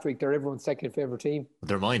said last week they're everyone's second favourite team.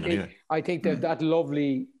 They're mine anyway. I think they've that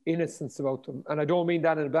lovely innocence about them. And I don't mean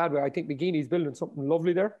that in a bad way. I think McGeeney's building something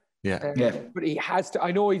lovely there. But he has to.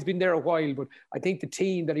 I know he's been there a while, but I think the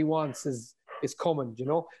team that he wants is coming, you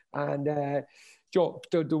know. And Joe,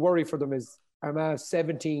 the worry for them is Armagh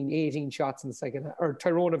 17, 18 shots in the second half, or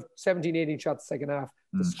Tyrone of 17, 18 shots the second half.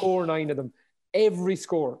 To score 9 of them, every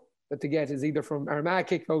score that they get is either from Armagh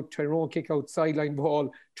kick out, Tyrone kick out, sideline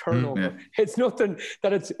ball, turnover. It's nothing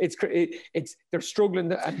that it's they're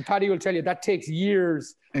struggling, and Paddy will tell you that takes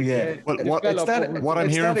years. What I'm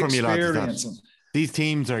hearing from you lads is that these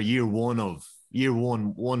teams are year one,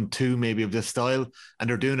 2 maybe of this style, and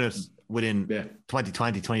they're doing it within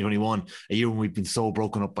 2020, 2021, a year when we've been so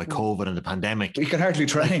broken up by COVID and the pandemic. You can hardly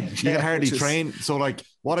train. You can hardly train. So like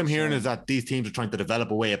what I'm hearing is that these teams are trying to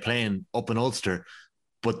develop a way of playing up in Ulster,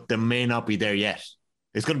 but they may not be there yet.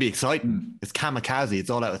 It's going to be exciting. It's kamikaze. It's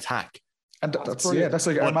all out attack. And that's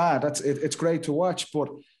like Armagh. It's great to watch,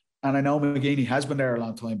 and I know McGeeney has been there a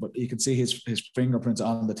long time, but you can see his fingerprints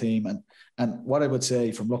on the team. And what I would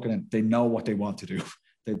say from looking at, they know what they want to do.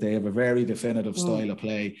 They have a very definitive style of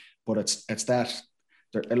play, but it's that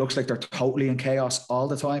it looks like they're totally in chaos all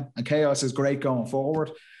the time. And chaos is great going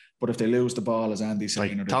forward, but if they lose the ball, as Andy's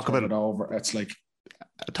saying, or they turn it over, it's like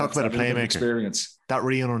talk about a playmaker experience. That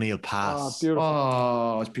Rian O'Neill pass.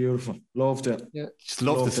 Beautiful. It's beautiful. Loved it. Yeah. Just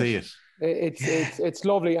love to see it. It's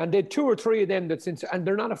lovely, and they 2 or 3 of them and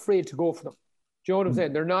they're not afraid to go for them. Do you know what I'm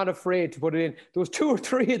saying? They're not afraid to put it in. There was 2 or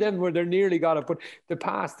 3 of them where they nearly got it, but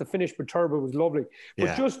the finish with Turbo was lovely.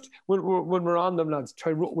 But just when we're on them, lads,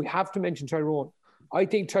 Tyrone, we have to mention Tyrone. I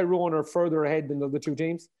think Tyrone are further ahead than the other 2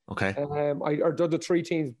 teams. Okay. Or the other 3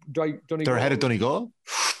 teams. They're ahead of Donegal?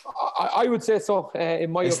 I would say so.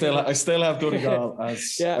 In my opinion, I still have Donegal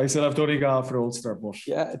as I still have Donegal for Ulster, but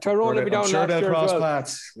Tyrone let me down last year as well.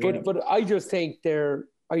 Paths, but I just think they're.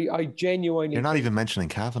 I genuinely. You're not even mentioning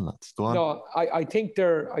Cavan, lads. Go on. No, I think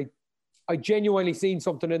they're. I genuinely seen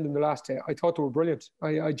something in them the last day. I thought they were brilliant.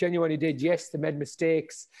 I genuinely did. Yes, they made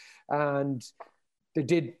mistakes and they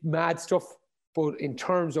did mad stuff, but in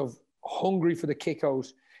terms of hungry for the kick out,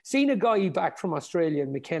 seeing a guy back from Australia,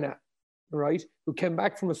 McKenna, right, who came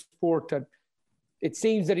back from a sport that it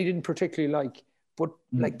seems that he didn't particularly like, but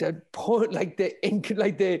like the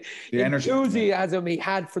enthusiasm he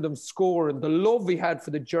had for them scoring, the love he had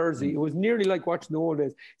for the jersey, it was nearly like watching the old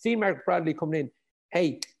days. Seeing Mark Bradley coming in,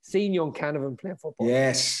 hey, seeing young Canavan playing football.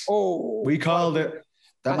 Yes. Oh, we called it.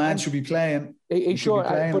 That man should be playing. He should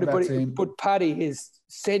be playing but Paddy, his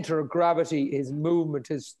centre of gravity, his movement,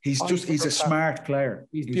 he's a smart player.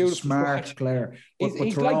 He's beautiful. A smart player.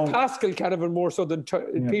 He's like Pascal Canavan more so than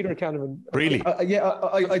Peter Canavan. Really?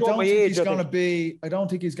 I don't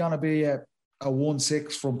think he's gonna be a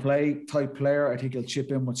 1-6 from play type player. I think he'll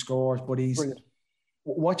chip in with scores, but he's brilliant.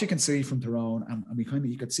 What you can see from Tyrone, and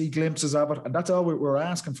you could see glimpses of it, and that's all we're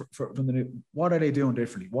asking for from the new. What are they doing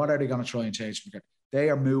differently? What are they going to try and change? They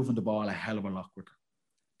are moving the ball a hell of a lot quicker.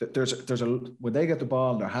 When they get the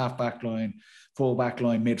ball, their half back line, full back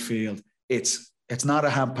line, midfield, it's not a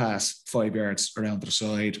hand pass 5 yards around to the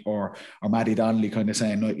side or Matty Donnelly kind of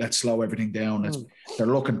saying, no, let's slow everything down. They're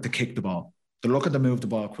looking to kick the ball. They're looking to move the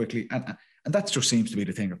ball quickly, and that just seems to be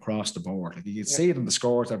the thing across the board. Like you can see it in the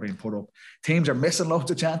scores that are being put up. Teams are missing loads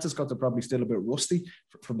of chances because they're probably still a bit rusty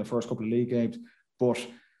from the first couple of league games. But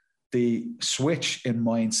the switch in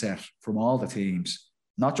mindset from all the teams,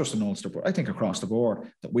 not just in Ulster, but I think across the board,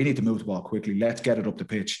 that we need to move the ball quickly. Let's get it up the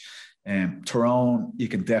pitch. Tyrone, you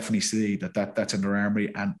can definitely see that's in their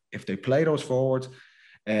armory. And if they play those forwards,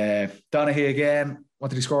 Donaghy again, what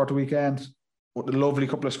did he score at the weekend? What a lovely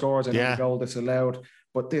couple of scores. I know the goal that's allowed.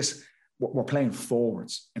 But we're playing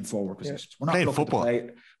forwards in forward positions. We're not playing football.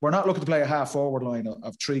 We're not looking to play a half forward line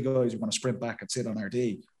of 3 guys who are going to sprint back and sit on our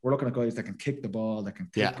D. We're looking at guys that can kick the ball, that can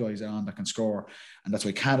take guys on, that can score. And that's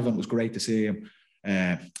why Canavan was great to see him.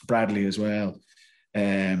 Bradley as well.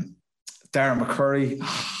 Darren McCurry.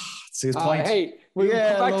 See his point. Hey, we'll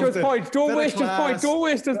come back to his point. Don't waste his point. Don't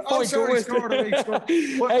waste his point. Don't waste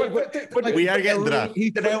it. We are getting to that.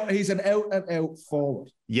 He's an out-and-out forward.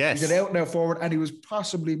 Yes. He's an out-and-out forward, and he was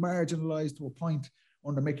possibly marginalised to a point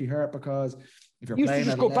under Mickey Hart because if you're playing... He used to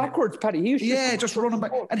just go backwards, Paddy. Just running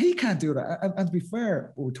back. And he can't do that. And to be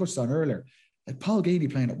fair, what we touched on earlier, like Paul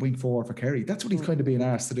Geaney playing at wing forward for Kerry, that's what he's kind of being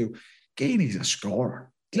asked to do. Geaney's a scorer.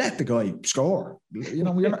 Let the guy score. You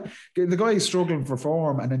know, the guy is struggling for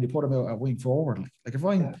form, and then you put him out at wing forward. Like if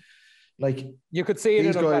I'm like, you could see it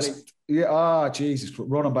in guys. Jesus,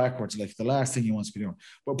 running backwards, like the last thing he wants to be doing.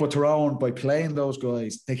 But Tyrone, by playing those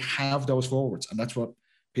guys, they have those forwards, and that's what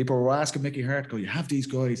people were asking Mickey Hart. Go, you have these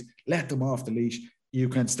guys, let them off the leash. You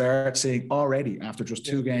can start seeing already after just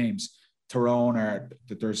 2 games. Tyrone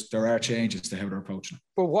there are changes to how they're approaching it.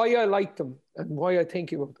 But why I like them and why I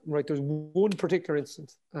think right, there's one particular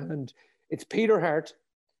instance, and it's Peter Hart.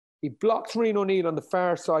 He blocks Rian O'Neill on the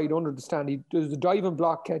far side under the stand. He does the diving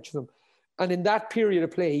block, catches him, and in that period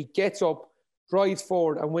of play, he gets up, drives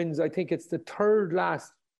forward, and wins. I think it's the third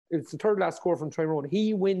last score from Tyrone.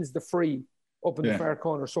 He wins the free up in the far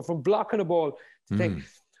corner. So from blocking a ball to take,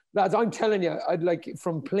 lads, I'm telling you, I'd like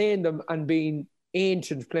from playing them and being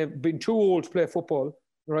ancient, being too old to play football,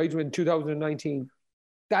 right? In 2019,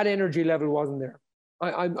 that energy level wasn't there.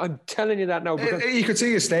 I'm telling you that now. Because, you could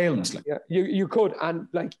see his staleness. Like. Yeah, you could. And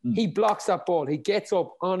like he blocks that ball. He gets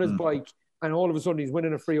up on his bike and all of a sudden he's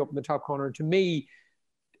winning a free up in the top corner. And to me,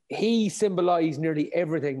 he symbolised nearly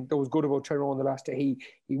everything that was good about Tyrone the last day.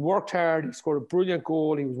 He worked hard. He scored a brilliant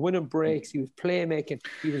goal. He was winning breaks. He was playmaking.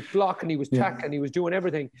 He was blocking. He was tackling. He was doing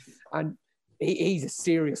everything. And he's a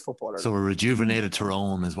serious footballer. So a rejuvenated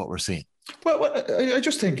Tyrone is what we're seeing. Well, I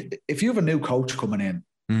just think if you have a new coach coming in,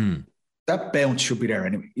 that bounce should be there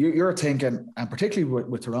anyway. You're thinking, and particularly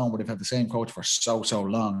with Tyrone, where they've had the same coach for so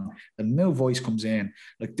long, the new voice comes in.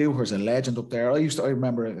 Like Dooher's a legend up there. I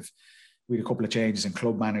remember if we had a couple of changes in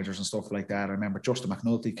club managers and stuff like that. I remember Justin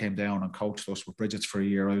McNulty came down and coached us with Bridget's for a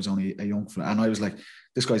year. I was only a young fella, and I was like,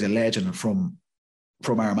 this guy's a legend from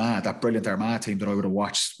Armagh, that brilliant Armagh team that I would have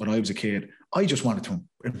watched when I was a kid. I just wanted to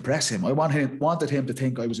impress him. I wanted him to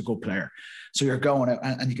think I was a good player. So you're going out,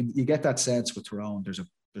 and you get that sense with Tyrone. There's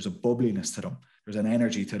a bubbliness to them. There's an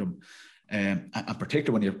energy to them. And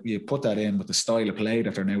particularly when you put that in with the style of play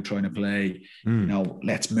that they're now trying to play, you know,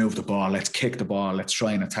 let's move the ball, let's kick the ball, let's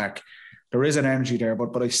try and attack. There is an energy there,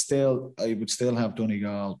 but I would still have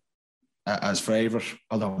Donegal as favourite.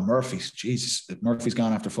 Although Murphy's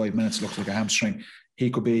gone after 5 minutes, looks like a hamstring. He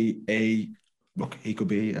could be a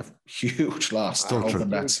huge loss. So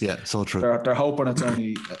true. So true. They're hoping it's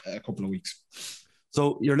only a couple of weeks.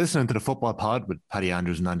 So you're listening to the Football Pod with Paddy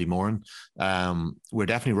Andrews and Andy Moran. We're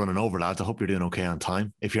definitely running over, lads. I hope you're doing okay on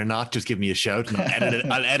time. If you're not, just give me a shout and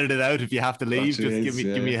I'll edit it out. If you have to leave, give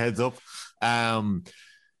me a heads up.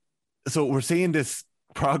 So we're seeing this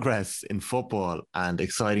progress in football and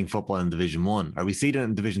exciting football in Division 1. Are we seeing it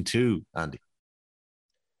in Division 2, Andy?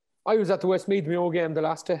 I was at the Westmeath Mayo game the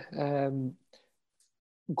last day.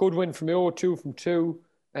 Good win from Mayo, 2 from 2.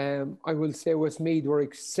 I will say Westmeath were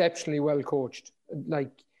exceptionally well coached,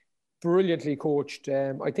 like brilliantly coached.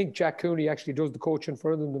 I think Jack Cooney actually does the coaching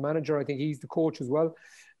for them, the manager. I think he's the coach as well.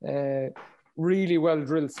 Really well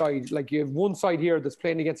drilled side. Like, you have one side here that's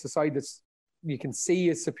playing against a side that's you can see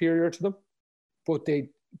is superior to them, but they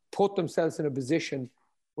put themselves in a position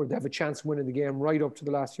where they have a chance of winning the game right up to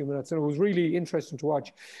the last few minutes. And it was really interesting to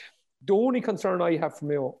watch. The only concern I have for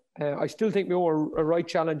Mayo, I still think Mayo are a right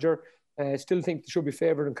challenger. I still think they should be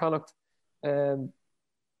favoured in Connacht.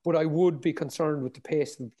 But I would be concerned with the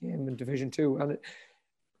pace of the game in Division 2. And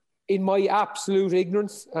in my absolute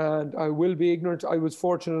ignorance, and I will be ignorant, I was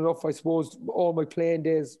fortunate enough, I suppose, all my playing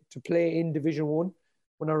days to play in Division 1.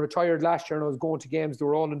 When I retired last year and I was going to games, they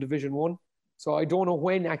were all in Division 1. So I don't know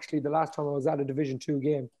when actually the last time I was at a Division 2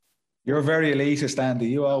 game. You're very elitist, Andy.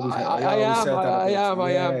 You always said that.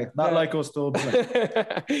 I am. Not like us, Dublin.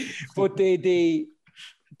 But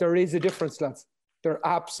there is a difference, lads. There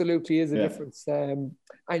absolutely is a difference. And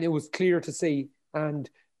it was clear to see. And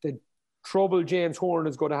the trouble James Horan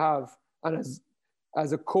is going to have, and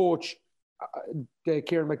as a coach,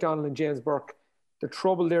 Ciaran McDonald and James Burke, the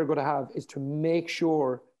trouble they're going to have is to make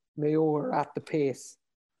sure Mayo are at the pace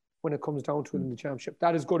when it comes down to it in the championship.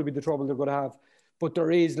 That is going to be the trouble they're going to have. But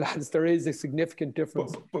there is a significant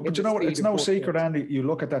difference. But you know what? It's no secret, Andy. You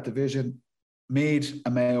look at that division, Meath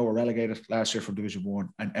and Mayo were relegated last year from Division 1,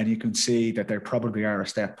 and you can see that they probably are a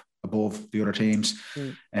step above the other teams.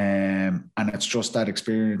 And it's just that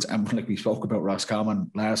experience. And like we spoke about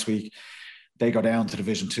Roscommon last week, they go down to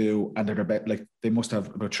Division 2 and they must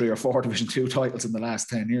have about 3 or 4 Division 2 titles in the last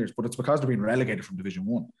 10 years, but it's because they're being relegated from Division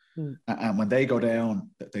 1. And when they go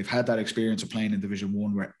down, they've had that experience of playing in Division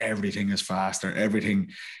 1 where everything is faster,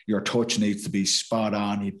 your touch needs to be spot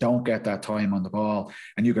on, you don't get that time on the ball,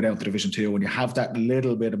 and you go down to Division 2 and you have that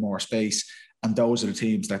little bit of more space, and those are the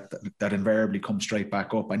teams that invariably come straight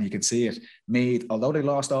back up. And you can see it. Meath, although they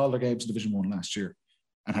lost all their games in Division 1 last year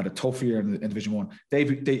and had a tough year in Division 1,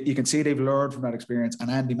 you can see they've learned from that experience.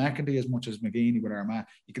 And Andy McEntee, as much as McGeaney with Armagh,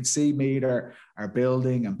 you can see Meath are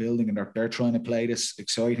building, and they're trying to play this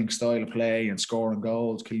exciting style of play and scoring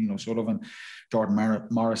goals. Keelan O'Sullivan, Jordan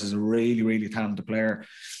Morris is a really, really talented player.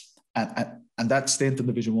 And that stint in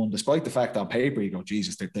Division 1, despite the fact on paper you go,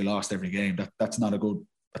 Jesus, they lost every game. That's not a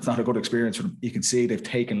good experience for them. You can see they've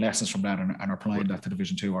taken lessons from that and are applying that to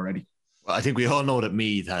Division 2 already. Well, I think we all know that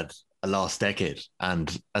Meath had a lost decade,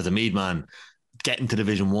 and as a Meath man, getting to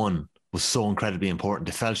Division 1 was so incredibly important.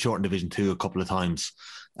 They fell short in Division 2 a couple of times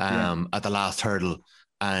at the last hurdle,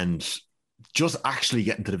 and just actually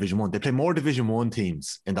getting to Division 1. They play more Division 1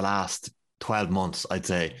 teams in the last 12 months, I'd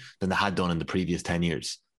say, than they had done in the previous 10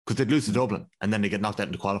 years. Because they'd lose to Dublin and then they get knocked out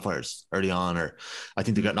in the qualifiers early on, or I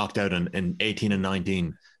think they got knocked out in 18 and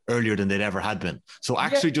 19 earlier than they'd ever had been. So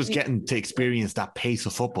actually just getting to experience that pace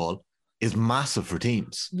of football is massive for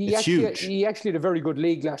teams. It's huge. He actually had a very good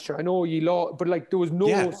league last year. I know you lost, but there was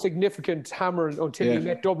no significant hammer until you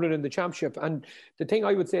met Dublin in the championship. And the thing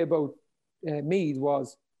I would say about Meath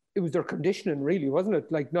was it was their conditioning, really, wasn't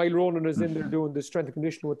it? Like Niall Ronan is in there doing the strength and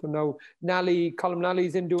conditioning with them now. Colm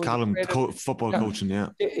Nally's in doing football coaching,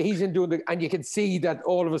 He's in doing and you can see that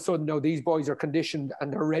all of a sudden now these boys are conditioned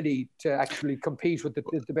and they're ready to actually compete with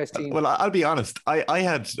the best team. Well, I'll be honest. I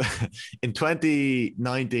had in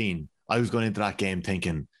 2019, I was going into that game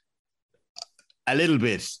thinking a little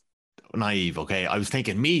bit naive, okay? I was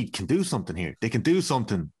thinking Meath can do something here. They can do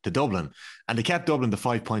something to Dublin, and they kept Dublin to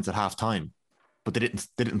 5 points at half time. But they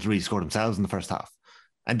didn't really score themselves in the first half.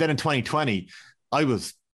 And then in 2020, I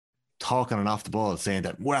was talking and off the ball saying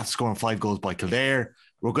that we're after scoring 5 goals by Kildare.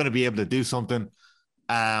 We're going to be able to do something.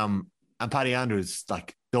 And Paddy Andrews,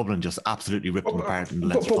 like Dublin, just absolutely ripped them apart in the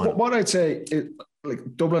Leinster final. But what I'd say is, like,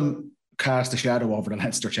 Dublin cast a shadow over the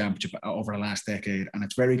Leinster Championship over the last decade, and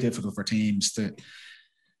it's very difficult for teams to.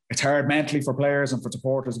 It's hard mentally for players and for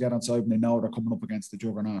supporters to get on side when they know they're coming up against the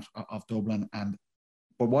juggernaut of Dublin.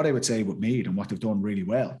 But what I would say with Meath and what they've done really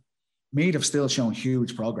well, Meath have still shown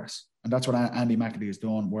huge progress. And that's what Andy McEntee has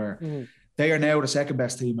done, where they are now the second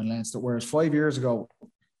best team in Leinster. Whereas 5 years ago,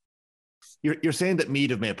 you're saying that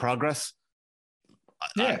Meath have made progress.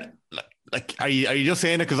 Yeah. Are you just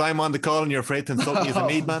saying it because I'm on the call and you're afraid to insult me as a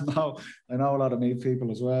Meath man? No, I know a lot of Meath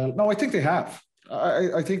people as well. No, I think they have.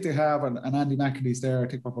 I think they have, and Andy McEnany's there. I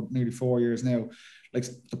think for nearly 4 years now. Like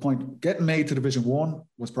the point, getting made to Division 1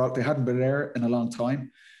 was they hadn't been there in a long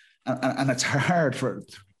time, and it's hard for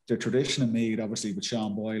the tradition of Meath, obviously with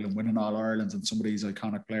Sean Boyle and winning All Irelands and some of these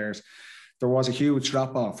iconic players. There was a huge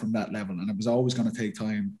drop off from that level, and it was always going to take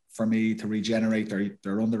time for me to regenerate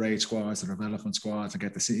their underage squads, their development squads, and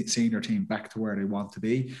get the senior team back to where they want to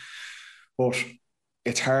be. But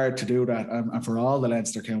it's hard to do that, and for all the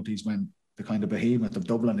Leinster counties, when the kind of behemoth of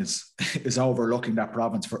Dublin is overlooking that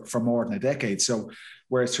province for more than a decade. So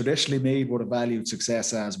whereas traditionally Meath would have valued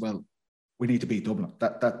success as, well, we need to beat Dublin.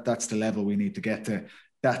 That's the level we need to get to.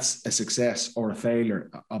 That's a success or a failure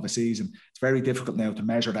of a season. It's very difficult now to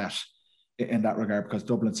measure that in that regard, because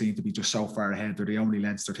Dublin seem to be just so far ahead. They're the only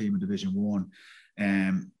Leinster team in Division 1.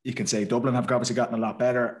 You can say Dublin have obviously gotten a lot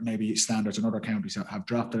better. Maybe standards in other counties have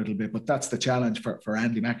dropped a little bit, but that's the challenge for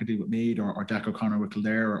Andy McEnany with Meath, or Jack O'Connor with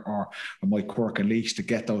Kildare, or Mike Quirk and Laois, to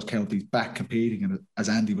get those counties back competing. And as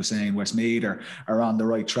Andy was saying, Westmeath are on the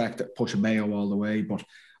right track, to pushing Mayo all the way. But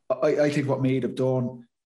I think what Meath have done,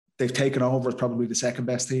 they've taken over as probably the second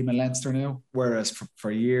best team in Leinster now, whereas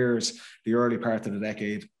for years, the early part of the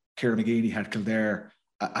decade, Ciaran McDonald had Kildare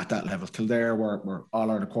at that level. Kildare were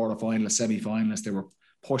all out of quarter-finalists, semi-finalists. They were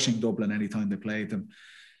pushing Dublin anytime they played them.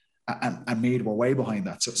 And Meath were way behind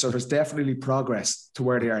that. So there's definitely progress to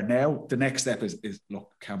where they are now. The next step is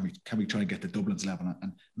look, can we try and get to Dublin's level?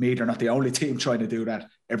 And Meath are not the only team trying to do that.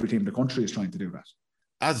 Every team in the country is trying to do that.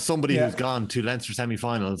 As somebody who's gone to Leinster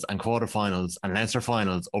semi-finals and quarter-finals and Leinster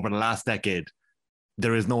finals over the last decade,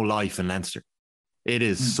 there is no life in Leinster. It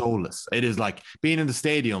is soulless. It is like being in the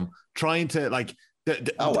stadium, trying to like.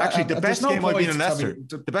 The best game I've been in Leinster.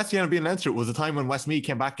 The best game I've been in Leinster was the time when Westmeath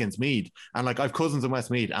came back against Meath, and like I've cousins in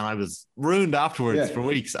Westmeath, and I was ruined afterwards for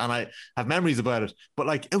weeks, and I have memories about it. But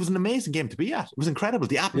like it was an amazing game to be at. It was incredible.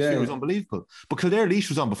 The atmosphere was unbelievable. But Kildare Laois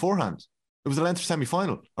was on beforehand. It was a Leinster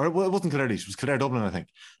semi-final, or it wasn't Kildare Laois. It was Kildare Dublin, I think.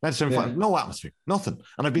 Leinster semi-final, no atmosphere, nothing.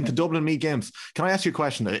 And I've been to Dublin Meath games. Can I ask you a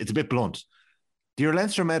question? It's a bit blunt. Do your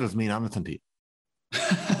Leinster medals mean anything to you?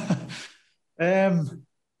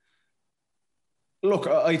 Look,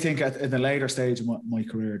 I think in the later stage of my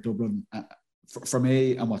career, Dublin, for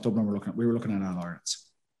me and what Dublin were looking at, we were looking at All Irelands.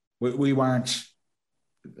 We weren't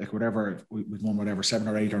like whatever, we'd won whatever 7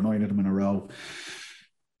 or 8 or 9 of them in a row.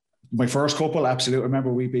 My first couple, absolutely. I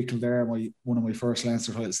remember we beat Kildare, one of my first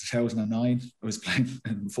Leinster titles, 2009. I was playing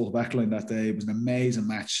in full backline that day. It was an amazing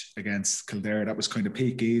match against Kildare. That was kind of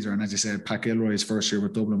peak Geezer. And as you said, Pat Gilroy's first year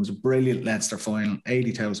with Dublin was a brilliant Leinster final,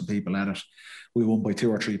 80,000 people at it. We won by 2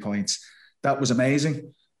 or 3 points. That was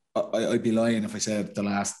amazing. I'd be lying if I said the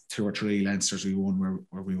last 2 or 3 Leinsters we won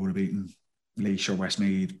where we would have beaten Laois or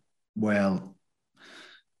Westmeath. Well,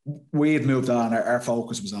 we had moved on. Our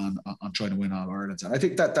focus was on trying to win All Irelands, and I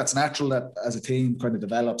think that's natural that as a team kind of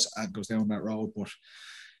develops and goes down that road. But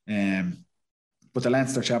the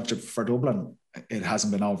Leinster Championship for Dublin, it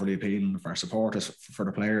hasn't been overly appealing for our supporters, for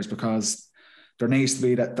the players, because there needs to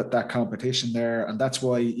be that competition there, and that's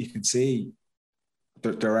why you can see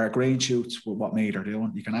there are green shoots with what Meath are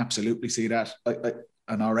doing. You can absolutely see that,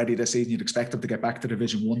 and already this season you'd expect them to get back to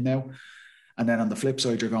Division 1 now. And then on the flip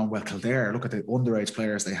side, you're going, well, Kildare, look at the underage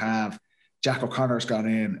players they have. Jack O'Connor's gone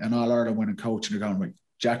in, an All-Ireland winning coach, and you're going, right,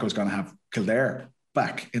 Jacko's going to have Kildare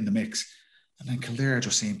back in the mix. And then Kildare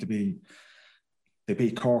just seem to be, they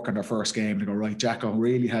beat Cork in their first game. They go, right, Jacko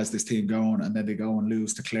really has this team going. And then they go and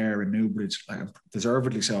lose to Clare and Newbridge,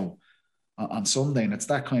 deservedly so, on Sunday. And it's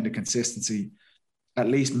that kind of consistency. At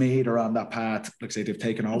least Meath are on that path. Like I say, they've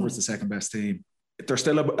taken over as the second best team. They're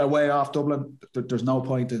still a way off Dublin. There's no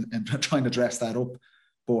point in trying to dress that up.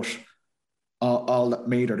 But all that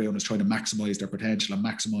Meath are doing is trying to maximise their potential and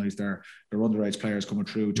maximise their underage players coming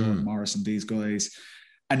through, Jordan Morris and these guys.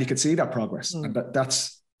 And you can see that progress. And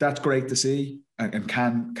that's great to see. And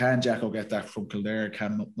can Jacko get that from Kildare?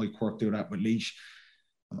 Can Mike Quirk do that with Laois?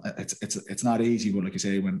 It's not easy, but like you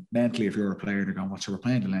say, when mentally, if you're a player, they're going, we're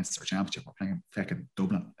playing the Leinster Championship, we're playing fucking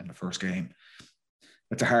Dublin in the first game.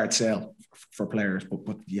 It's a hard sell for players,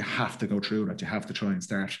 but you have to go through that. You have to try and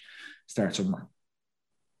start somewhere.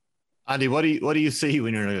 Andy, what do you see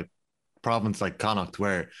when you're in a province like Connacht,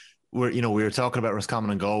 where we were talking about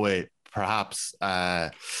Roscommon and Galway, perhaps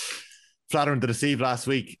flattering to deceive last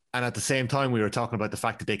week, and at the same time we were talking about the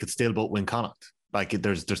fact that they could still both win Connacht. Like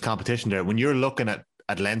there's competition there. When you're looking at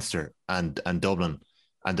Leinster and Dublin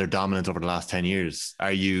and their dominance over the last 10 years,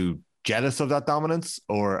 are you jealous of that dominance,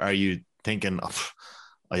 or are you thinking,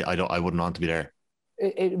 I wouldn't want to be there?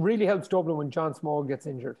 it really helps Dublin when John Small gets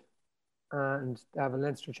injured and they have a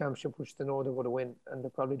Leinster Championship, which they know they're going to win, and they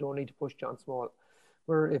probably don't need to push John Small.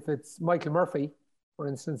 Where if it's Michael Murphy, for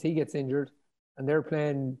instance, he gets injured and they're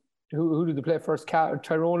playing, who did they play first?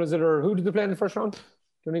 Tyrone, is it? Or who did they play in the first round?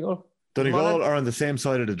 Donegal? Donegal are on the same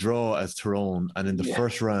side of the draw as Tyrone, and in the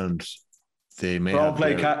first round, they may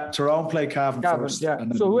Tyrone play Cavan first. Yeah.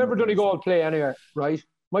 So whoever Donegal play anyway, right?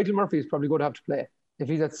 Michael Murphy is probably going to have to play. If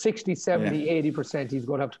he's at 60, 70, 80%, he's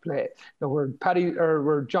going to have to play. Now, where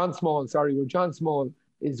John Small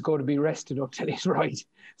is going to be rested until he's right.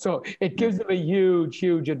 So it gives them a huge,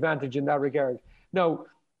 huge advantage in that regard. Now,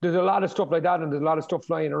 there's a lot of stuff like that, and there's a lot of stuff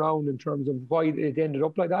flying around in terms of why it ended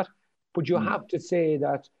up like that. But you have to say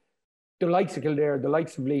that the likes of Kildare, the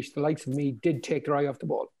likes of Laois, the likes of me did take their eye off the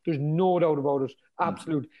ball. There's no doubt about it.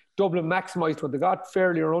 Absolute. Dublin maximised what they got,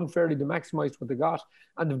 fairly or unfairly, they maximised what they got,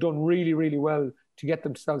 and they've done really, really well to get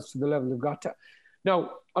themselves to the level they've got to.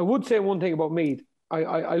 Now, I would say one thing about Meath.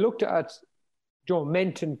 I looked at Joe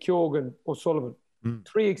Menton, Keoghan, O'Sullivan,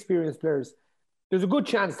 3 experienced players. There's a good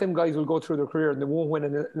chance them guys will go through their career and they won't win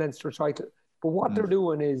a Leinster title. But what they're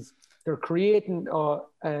doing is they're creating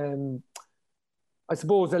I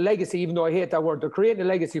suppose a legacy, even though I hate that word, they're creating a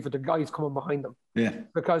legacy for the guys coming behind them. Yeah.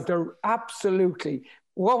 Because they're absolutely,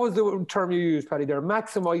 what was the term you used, Paddy? They're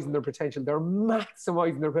maximising their potential.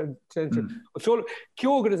 So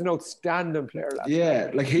Keoghan is an outstanding player.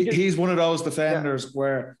 Yeah, like he's one of those defenders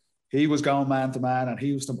where he was going man to man, and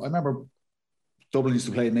I remember Dublin used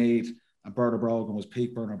to play Meath, and Bernard Brogan was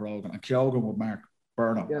peak Bernard Brogan, and Keoghan would mark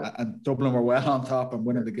Burnham, and Dublin were well on top and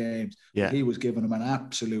winning the games. Yeah. He was giving them an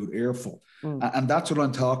absolute earful. And that's what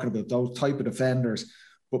I'm talking about, those type of defenders.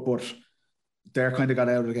 But they're kind of got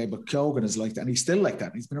out of the game. But Keoghan is like that, and he's still like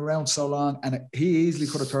that. He's been around so long, and he easily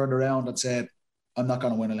could have turned around and said, I'm not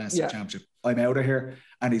going to win a Leinster Championship. I'm out of here.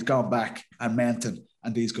 And he's gone back and Menton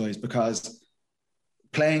and these guys, because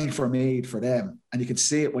playing for Meath, for them, and you could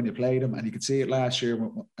see it when you played them, and you could see it last year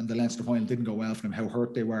when the Leinster final didn't go well for them, how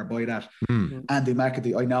hurt they were by that. Andy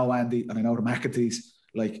McAtee, I know Andy, and I know the McAtees,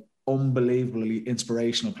 like unbelievably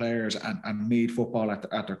inspirational players, and Meath football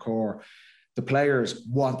at their core. The players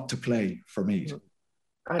want to play for Meath.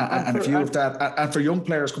 And if you have that, and for young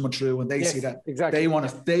players coming through, and they see that, they want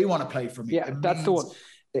to play for Meath. Yeah, that's the one.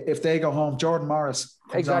 If they go home, Jordan Morris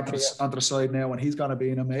comes onto the side now, and he's going to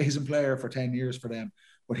be an amazing player for 10 years for them.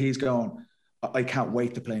 But he's going, I can't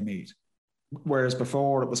wait to play Meath. Whereas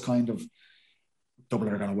before, it was kind of,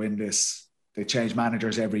 Dublin are going to win this. They change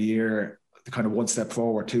managers every year. They kind of 1 step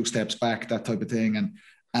forward, 2 steps back, that type of thing. And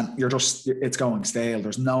it's going stale.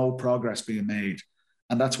 There's no progress being made.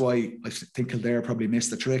 And that's why I think Kildare probably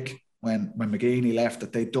missed the trick when McGeaney left,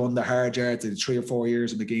 that they'd done the hard yards. They had 3 or 4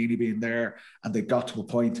 years of McGeaney being there, and they got to a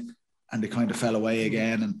point and they kind of fell away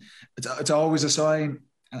again. And it's always a sign.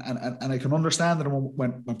 And I can understand that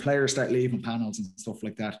when players start leaving panels and stuff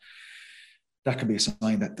like that, that can be a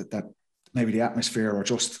sign that maybe the atmosphere, or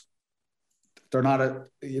just they're not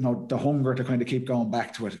the hunger to kind of keep going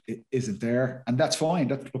back to it isn't there. And that's fine.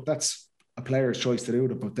 That's a player's choice to do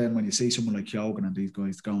it. But then when you see someone like Keoghan and these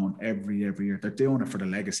guys going every year, they're doing it for the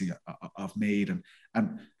legacy of Meath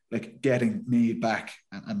and like getting Meath back,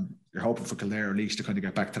 and you're hoping for Kildare at least to kind of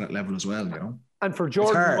get back to that level as well, you know. And for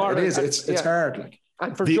Jordan Morris, it's hard. Like,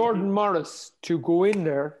 and for Jordan Morris to go in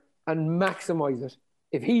there and maximise it,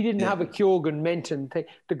 if he didn't have a Keoghan Menton thing,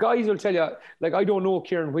 the guys will tell you, like, I don't know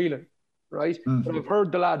Ciaran Whelan, right? But I've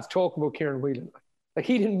heard the lads talk about Ciaran Whelan. Like,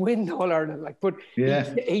 he didn't win the All Ireland, but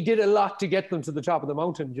he did a lot to get them to the top of the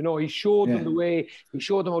mountain. You know, he showed them the way. He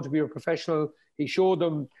showed them how to be a professional. He showed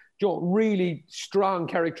them, really strong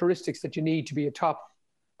characteristics that you need to be a top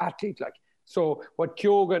athlete. Like, so what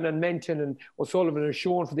Keoghan and Menton and O'Sullivan are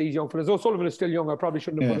showing for these young fellas. O'Sullivan is still young. I probably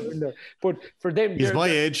shouldn't have put him in there. But for them, he's my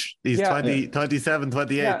age. He's 27,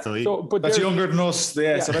 28. Yeah. But that's younger than us.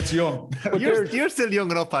 Yeah, so that's young. But you're still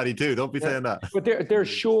young enough, Paddy, too. Don't be saying that. But they're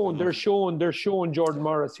showing Jordan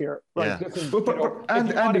Morris here. Right. Yeah.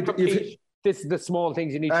 Listen, this is the small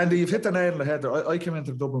things you need. Andy, you've hit the nail on the head there. I came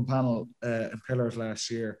into the Dublin panel in Pillars last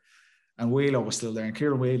year, and Wheeler was still there. And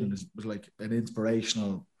Ciaran Whelan was like an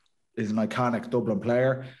inspirational, is an iconic Dublin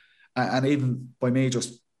player. And even by me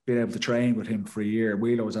just being able to train with him for a year,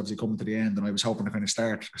 Wheeler was obviously coming to the end, and I was hoping to kind of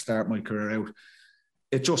start my career out.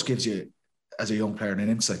 It just gives you, as a young player, an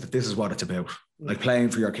insight that this is what it's about. Like, playing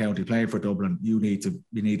for your county, playing for Dublin, you need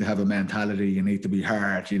to have a mentality. You need to be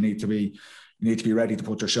hard. You need to be ready to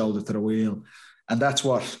put your shoulder to the wheel. And that's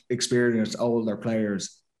what experienced older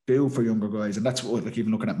players do for younger guys. And that's what, like,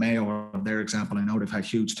 even looking at Mayo and their example, I know they've had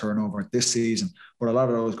huge turnover this season, but a lot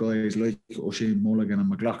of those guys like O'Shea, Mulligan and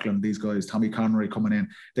McLaughlin, these guys, Tommy Connery coming in,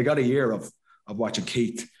 they got a year of of watching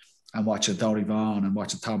Keith and watching Dory Vaughan and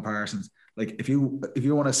watching Tom Parsons. Like if you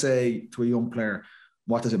want to say to a young player,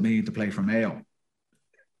 what does it mean to play for Mayo?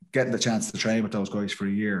 Getting the chance to train with those guys for a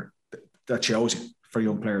year, that shows you for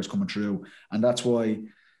young players coming through. And that's why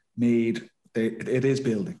Meath, it is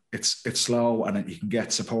building. It's slow, and you can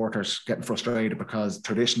get supporters getting frustrated because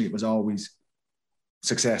traditionally it was always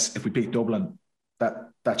success. If we beat Dublin,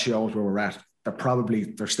 that shows where we're at.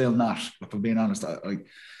 They're still not. If I'm being honest, I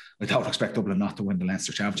don't expect Dublin not to win the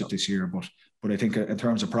Leinster Championship this year, but I think in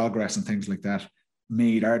terms of progress and things like that,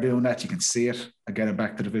 Meath are doing that. You can see it and getting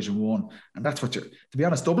back to Division 1. And that's what to be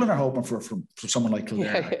honest, Dublin are hoping for from someone like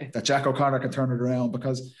Kildare, that Jack O'Connor can turn it around,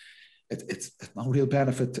 because it's no real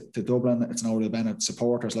benefit to Dublin. It's no real benefit to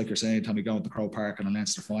supporters. Like you're saying, Tommy, going to Croke Park in a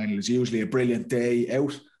Leinster final is usually a brilliant day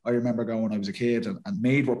out. I remember going when I was a kid, and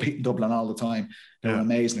Meath were beating Dublin all the time. They were an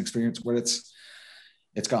amazing experience, where it's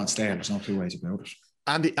gone stale. There's no two ways about it.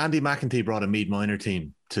 Andy McEntee brought a Meath minor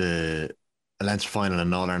team to a Leinster final and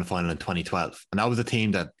an All-Ireland final in 2012. And that was a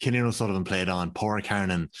team that Killian O'Sullivan played on, Porrick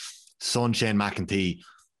Harnan, son Shane McEntee,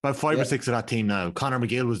 about 5 or 6 of that team now. Conor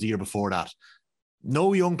McGill was the year before that.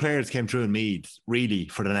 No young players came through in Meath, really,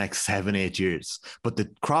 for the next 7-8 years. But the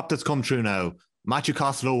crop that's come through now, Matthew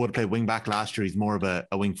Costello would have played wing back last year. He's more of a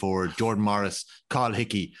wing forward. Jordan Morris, Carl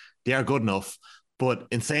Hickey, they are good enough. But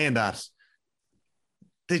in saying that,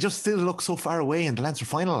 they just still look so far away in the Leinster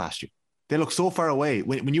final last year. They look so far away.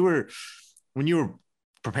 When you were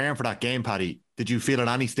preparing for that game, Paddy, did you feel at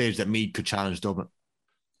any stage that Meath could challenge Dublin?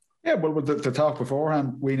 Yeah, well, with the talk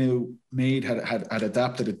beforehand, we knew Meath had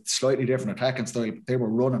adapted a slightly different attacking style. They were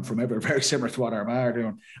running from everywhere, very similar to what Armagh are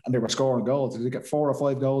doing, and they were scoring goals. They got 4 or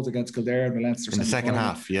 5 goals against Kildare in the Leinster in the second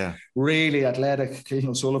half. Yeah, really athletic. Killian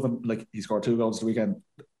O'Sullivan, like, he scored 2 goals the weekend.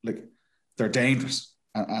 Like, they're dangerous,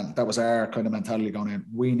 and that was our kind of mentality going in.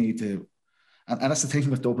 We need to, and that's the thing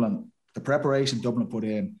with Dublin. The preparation Dublin put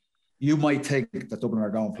in. You might think that Dublin are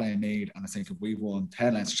going playing Meath, and I think if we've won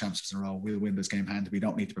 10 Leinster Championships in a row, we'll win this game handily. We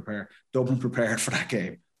don't need to prepare. Dublin prepared for that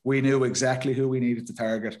game. We knew exactly who we needed to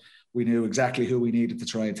target. We knew exactly who we needed to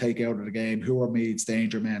try and take out of the game, who are Meath's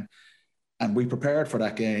danger men. And we prepared for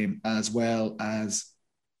that game, as well as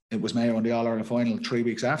it was Mayo in the All-Ireland final 3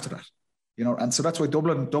 weeks after that. You know, and so that's why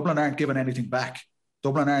Dublin aren't giving anything back.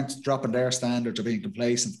 Dublin aren't dropping their standards or being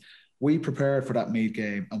complacent. We prepared for that Meath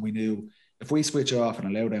game, and we knew if we switch off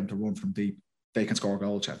and allow them to run from deep, they can score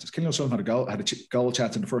goal chances. Killian O'Sullivan had a goal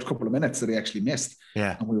chance in the first couple of minutes that he actually missed.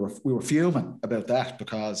 Yeah. And we were fuming about that,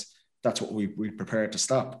 because that's what we prepared to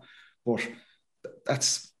stop. But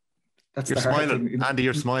that's you're the hard smiling. thing. Andy,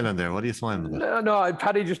 you're smiling there. What are you smiling about? No,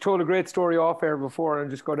 Paddy just told a great story off air before, and I'm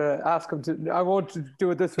just going to ask him to. I won't do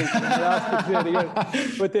it this week. I'll ask him to do it again.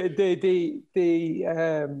 But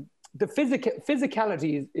the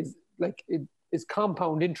physicality is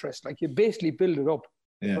compound interest. Like, you basically build it up,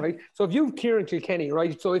 right? So if you've Ciaran Kilkenny,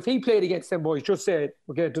 right? So if he played against them boys, just say it,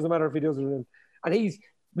 okay, it doesn't matter if he does it, and he's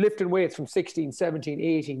lifting weights from 16, 17,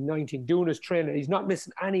 18, 19, doing his training. He's not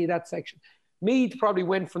missing any of that section. Meath probably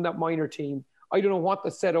went from that minor team. I don't know what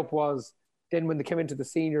the setup was then when they came into the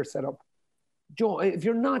senior setup. Joe, if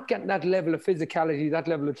you're not getting that level of physicality, that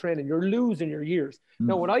level of training, you're losing your years.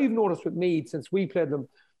 Now, what I've noticed with Meath since we played them,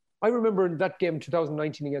 I remember in that game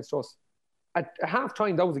 2019 against us, at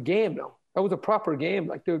half-time, that was a game now. That was a proper game.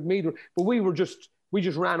 Like, but we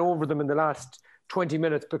just ran over them in the last 20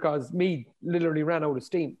 minutes because Meath literally ran out of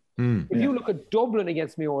steam. If you look at Dublin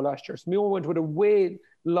against Mayo last year, so Mayo went with a way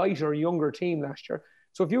lighter, younger team last year.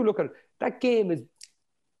 So if you look at it, that game is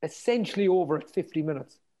essentially over at 50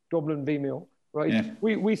 minutes, Dublin v Mayo, right? Yeah.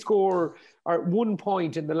 We score our 1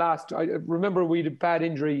 point in the last, I remember we had a bad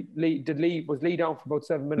injury, was Lee down for about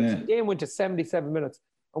 7 minutes. Yeah. The game went to 77 minutes.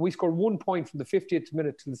 And we scored 1 point from the 50th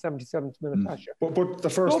minute to the 77th minute last year. But the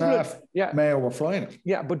first half, Mayo were flying it.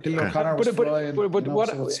 Yeah, but O'Connor was flying.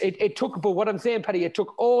 But what I'm saying, Paddy, it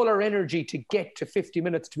took all our energy to get to 50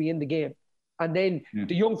 minutes to be in the game. And then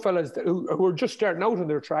the young fellas who were just starting out on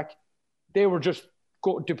their track, they were just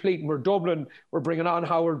depleting. We're Dublin, we're bringing on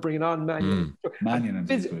Howard, bringing on Mannion. Mannion and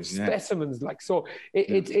specimens, like, so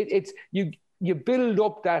it's you build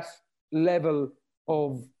up that level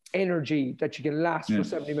of energy that you can last for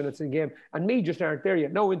 70 minutes in a game, and Meath just aren't there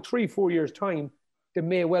yet. Now, in 3-4 years' time, they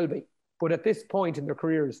may well be, but at this point in their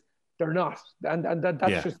careers, they're not, and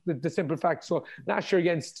that's just the simple fact. So last year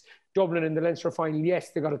against Dublin in the Leinster final,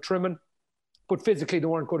 yes, they got a trimming, but physically they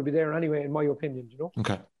weren't going to be there anyway, in my opinion. You know.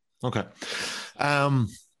 Okay.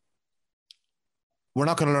 We're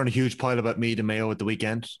not going to learn a huge pile about Meath and Mayo at the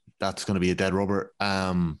weekend. That's going to be a dead rubber.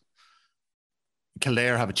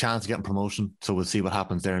 Kildare have a chance of getting promotion, so we'll see what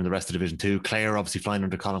happens there in the rest of Division 2. Clare obviously flying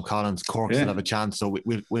under Colin Collins. Cork still have a chance, so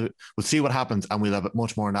we'll see what happens, and we'll have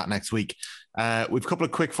much more on that next week. We've a couple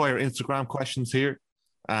of quick fire Instagram questions here.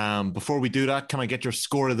 Before we do that, can I get your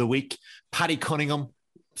score of the week? Paddy Cunningham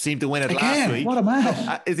seemed to win it last week. What a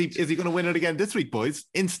man! Is he going to win it again this week, boys?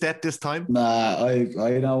 Instead this time? Nah,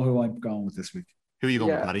 I know who I'm going with this week. Who are you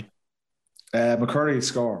going with, Paddy? McCurry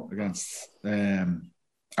score against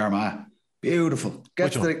Armagh. Beautiful.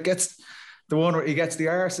 Gets the one where he gets the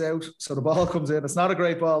arse out, so the ball comes in. It's not a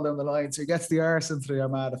great ball down the line, so he gets the arse into the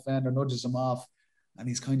Armagh defender, nudges him off, and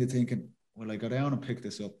he's kind of thinking, will I go down and pick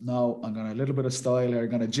this up? No, I'm going to a little bit of style here. I'm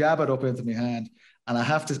going to jab it up into my hand, and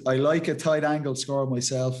I like a tight angle score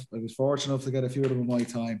myself. I was fortunate enough to get a few of them in my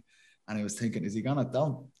time, and I was thinking, is he going to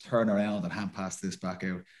don't turn around and hand pass this back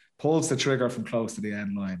out? Pulls the trigger from close to the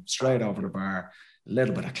end line, straight over the bar. A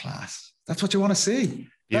little bit of class. That's what you want to see.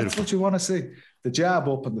 Beautiful. That's what you want to see. The jab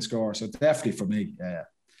up and the score. So definitely for me, yeah.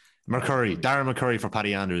 McCurry, Darren McCurry for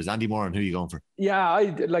Paddy Andrews. Andy Moran, who are you going for? Yeah, I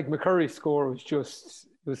like McCurry's score was just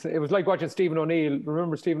it was like watching Stephen O'Neill.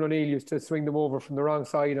 Remember Stephen O'Neill used to swing them over from the wrong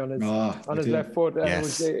side on his left foot. And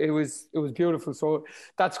yes. it was beautiful. So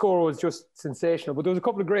that score was just sensational. But there was a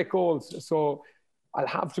couple of great goals. So I'll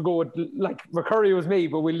have to go with like McCurry was me,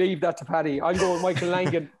 but we'll leave that to Paddy. I'll go with Michael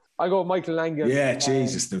Langan. Yeah,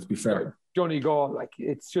 Jesus, to be fair. Donegal, like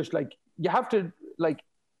it's just like you have to like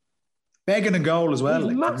begging and goal as well.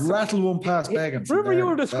 Like, rattle one past begging. Remember you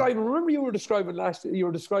were describing last. You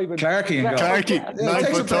were describing Clarkey and goal. Clarkey, 9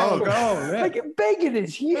 foot tall. Yeah. Like begging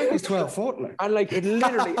is huge. He's 12 foot. Like. And like it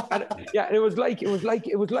literally, it was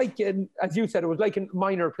like as you said, it was like a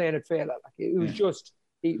minor playing at Fela. Like it was just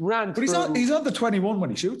he ran. But he's on the 21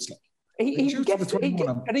 when he shoots. Like he gets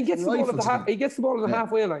the ball at the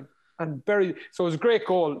halfway line. And so it was a great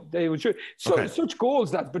goal. They were such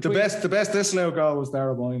goals that between the best Islow goal was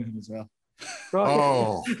Darragh Moynihan as well. Right.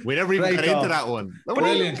 Oh, we never even got into that one.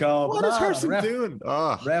 Brilliant goal. What is Herson doing?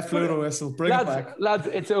 Ref blew the whistle. Bring it back. Lads,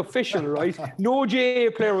 it's official, right? No GA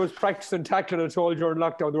player was practicing tackling at all during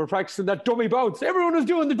lockdown. They were practicing that dummy bounce. Everyone was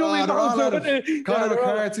doing the dummy bounce. Conor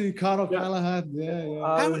McCarthy, Conor Callahan.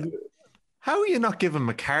 Yeah. How are you not giving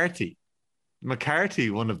McCarthy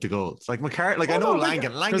one of the goals? Like McCarthy, like I know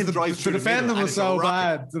Langan drives through the defending was so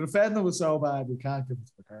bad. The defending was so bad. We can't give it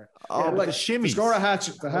to McCarthy. Like the shimmy. Score a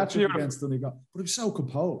hat-trick against Donegal, but he was so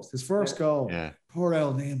composed. His first goal. Yeah. Poor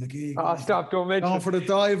El Neil McGee. Stop! Don't mention. Going for the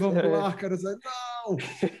dive and block, and it's like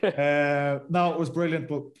no. No, it was brilliant.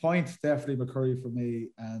 But point definitely McCurry for me,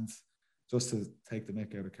 and just to take the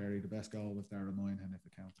mick out of Kerry, the best goal was Darragh Moynihan if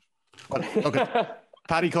it counted. Okay.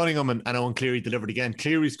 Paddy Cunningham and Owen Cleary delivered again.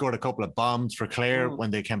 Cleary scored a couple of bombs for Clare when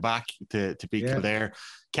they came back to beat Kildare.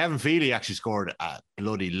 Kevin Feely actually scored a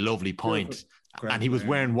bloody lovely point. And he was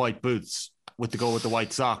wearing white boots with the goal with the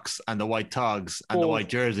white socks and the white togs and the white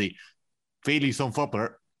jersey. Feely's some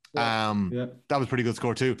footballer. That was a pretty good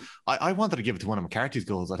score too. I wanted to give it to one of McCarthy's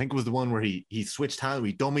goals. I think it was the one where he switched hands.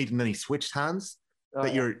 We dummied and then he switched hands.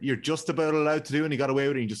 That you're just about allowed to do, and he got away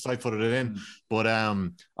with it and he just side-footed it in. But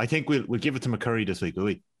I think we'll give it to McCurry this week, will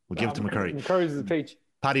we? We'll give it to McCurry. McCurry's the peach.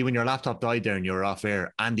 Paddy, when your laptop died there and you were off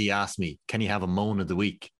air, Andy asked me, can you have a moan of the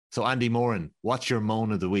week? So Andy Moran, what's your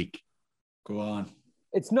moan of the week? Go on.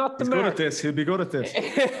 It's not the He's mark. Good at this. He'll be good at this.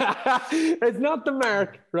 It's not the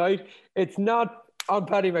mark, right? It's not on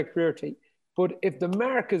Paddy McPherty. But if the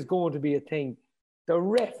mark is going to be a thing, the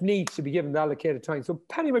ref needs to be given the allocated time. So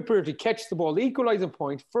Paddy McPherty catches the ball, the equalising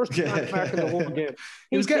point, first mark in the whole game.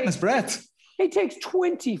 He was getting his breath. He takes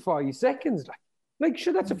 25 seconds. Like,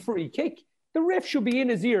 sure, that's a free kick. The ref should be in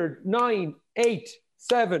his ear 9, 8,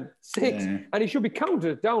 7, 6, and he should be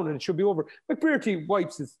counted down and it should be over. McPherty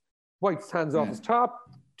wipes his hands off his top,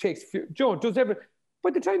 takes Joe does everything.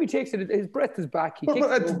 By the time he takes it, his breath is back.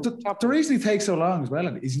 The reason he takes so long as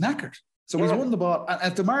well, he's knackered. So he's won the ball. And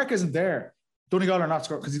if the mark isn't there, Donegal are not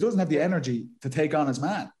scoring because he doesn't have the energy to take on his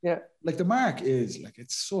man. Yeah. Like the mark is like,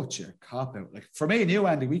 it's such a cop out. Like for me and you,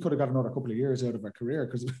 Andy, we could have got another couple of years out of our career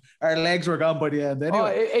because our legs were gone by the end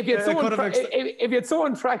anyway. If you had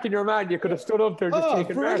someone tracking your man, you could have stood up there just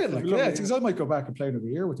taking brilliant. Like, yeah, because I might go back and play another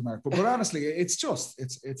year with the mark. But honestly, it's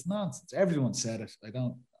nonsense. Everyone said it.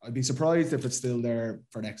 I'd be surprised if it's still there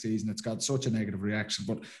for next season. It's got such a negative reaction.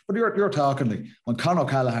 But you're talking like when Conor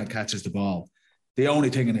Callahan catches the ball, the only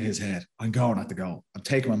thing in his head, I'm going at the goal. I'm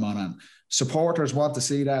taking my man on. Supporters want to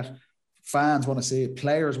see that. Fans want to see it.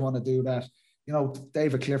 Players want to do that. You know,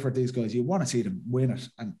 David Clifford, these guys, you want to see them win it.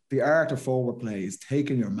 And the art of forward play is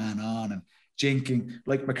taking your man on and jinking,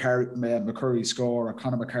 like McCurry's score or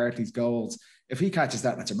Conor McCarthy's goals. If he catches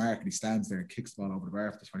that and it's a mark and he stands there and kicks the ball over the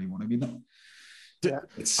bar for the 21, I mean, Yeah.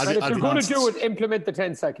 And if you're going to do it, implement the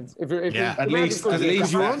 10 seconds. If you're at least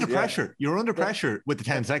you're under pressure. You're under pressure with the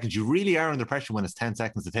 10 seconds. You really are under pressure when it's 10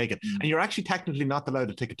 seconds to take it. And you're actually technically not allowed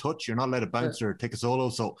to take a touch. You're not allowed to bounce or take a solo.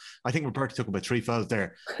 So I think Roberta took about 3 fouls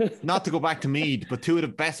there. Not to go back to Meath, but 2 of the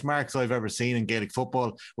best marks I've ever seen in Gaelic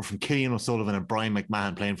football were from Cillian O'Sullivan and Brian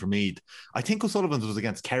McMahon playing for Meath. I think O'Sullivan's was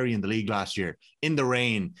against Kerry in the league last year. In the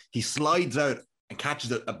rain, he slides out and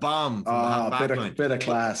catches a bomb from the back line. Bit of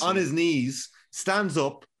class. On his knees, stands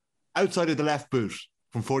up outside of the left boot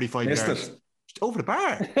from 45 yards. Over the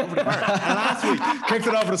bar. And last week, kicked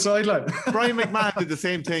it over the sideline. Brian McMahon did the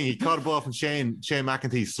same thing. He caught a ball from Shane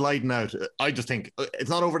McEntee sliding out. I just think it's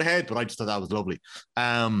not over the head, but I just thought that was lovely.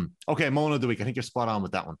 Okay, Moment of the week. I think you're spot on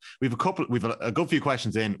with that one. We've a good few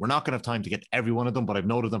questions in. We're not going to have time to get every one of them, but I've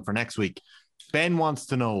noted them for next week. Ben wants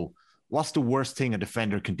to know, what's the worst thing a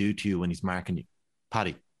defender can do to you when he's marking you?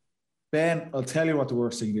 Paddy. Ben, I'll tell you what the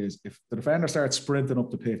worst thing is. If the defender starts sprinting up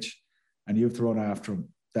the pitch and you've thrown after him,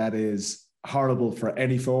 that is horrible for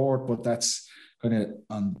any forward, but that's kind of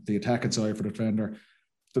on the attacking side for the defender.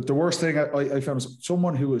 The worst thing I found was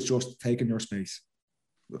someone who was just taking your space.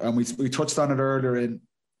 And we touched on it earlier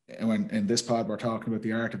in this pod, we're talking about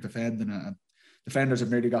the art of defending, and defenders have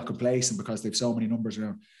nearly got complacent because they've so many numbers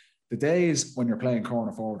around. The days when you're playing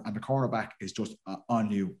corner forward and the cornerback is just on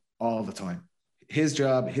you all the time. His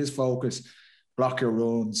job, his focus, block your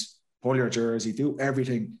runs, pull your jersey, do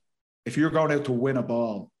everything. If you're going out to win a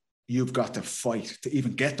ball, you've got to fight to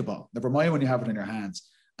even get the ball. Never mind when you have it in your hands.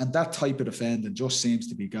 And that type of defending just seems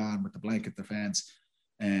to be gone with the blanket defence.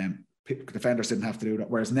 Defenders didn't have to do that.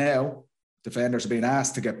 Whereas now, defenders are being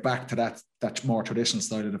asked to get back to that more traditional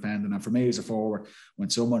style of defending. And for me as a forward, when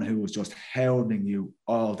someone who was just hounding you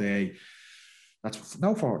all day, that's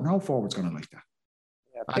no forward's going to like that.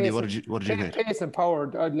 Andy, what did you hit? Pace and power.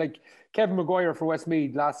 Like Kevin Maguire for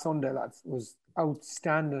Westmeath last Sunday, lads, was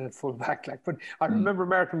outstanding at full back. But I remember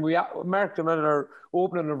we marked him at our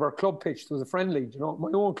opening of our club pitch. It was a friendly, my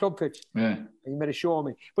own club pitch. Yeah. He made a show of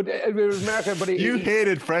me. But it was American. But you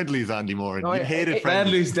hated friendlies, Andy Moran. You hated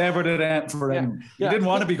friendlies. Never did that for him. You didn't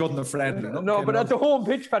want to be good in the friendly. No, but at the home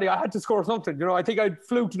pitch, Paddy, I had to score something. I think I'd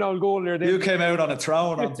fluked an old goal there. You came out on a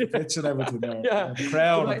throne on the pitch and everything. The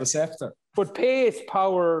crown and the scepter. But pace,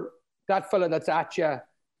 power, that fella that's at you,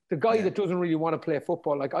 the guy that doesn't really want to play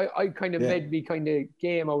football, like I kind of made me kind of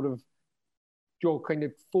game out of kind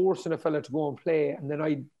of forcing a fella to go and play, and then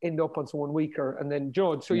I'd end up on someone weaker, and then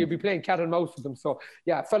so you'd be playing cat and mouse with them. So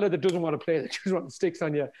a fella that doesn't want to play, that just wants sticks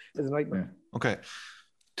on you, is a nightmare. Okay,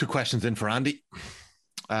 2 questions in for Andy.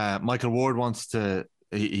 Michael Ward wants to.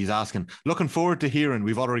 He's asking, looking forward to hearing,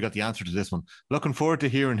 we've already got the answer to this one. Looking forward to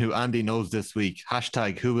hearing who Andy knows this week.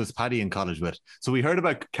 # who was Paddy in college with. So we heard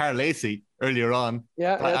about Carl Lacey earlier on.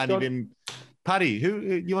 Yeah. Paddy, who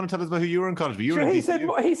you want to tell us about who you were in college with? He said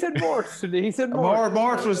Mort. He said Mort.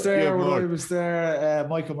 Mort was there. Roy was there.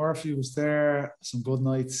 Michael Murphy was there. Some good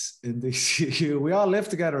nights in DCU. We all lived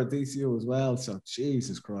together at DCU as well. So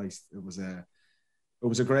Jesus Christ, it was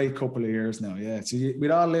a great couple of years now. Yeah. So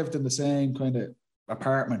we'd all lived in the same kind of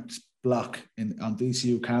apartment block on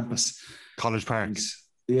DCU campus. College Park.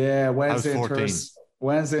 Yeah, Wednesday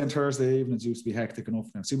and Thursday evenings used to be hectic enough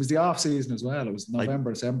now. So it was the off season as well. It was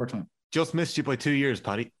November, December time. Just missed you by 2 years,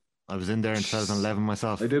 Paddy. I was in there in 2011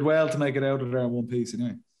 myself. I did well to make it out of there in one piece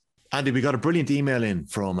anyway. Andy, we got a brilliant email in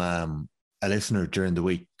from a listener during the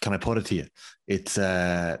week. Can I put it to you? It's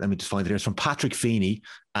let me just find it here. It's from Patrick Feeney,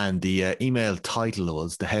 and the email title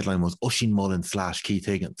the headline was Oisín Mullin / Keith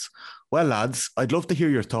Higgins. Well, lads, I'd love to hear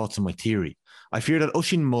your thoughts on my theory. I fear that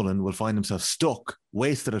Oisín Mullin will find himself stuck,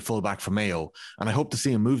 wasted at fullback for Mayo, and I hope to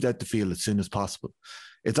see him moved out the field as soon as possible.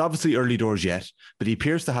 It's obviously early doors yet, but he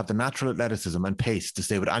appears to have the natural athleticism and pace to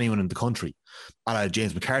stay with anyone in the country, a la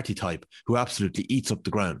James McCarthy type, who absolutely eats up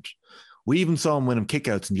the ground. We even saw him win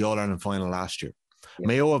kickouts in the All-Ireland final last year. Yeah.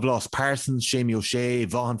 Mayo have lost Parsons, Shamie O'Shea,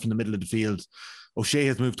 Vaughan from the middle of the field. O'Shea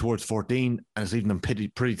has moved towards 14 and is leaving them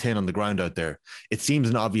pretty thin on the ground out there. It seems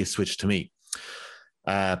an obvious switch to me.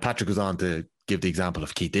 Patrick was on to give the example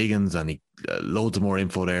of Keith Higgins, and loads of more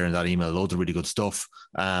info there in that email, loads of really good stuff.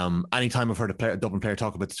 Anytime I've heard a Dublin player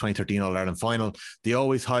talk about the 2013 All-Ireland final, they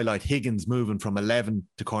always highlight Higgins moving from 11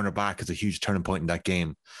 to corner back as a huge turning point in that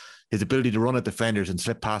game. His ability to run at defenders and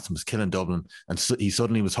slip past them was killing Dublin, and he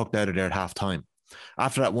suddenly was hooked out of there at half time.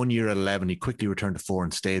 After that 1 year at 11, he quickly returned to 4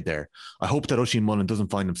 and stayed there. I hope that Oisín Mullin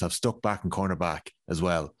doesn't find himself stuck back in cornerback as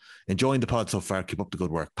well. Enjoying the pod so far. Keep up the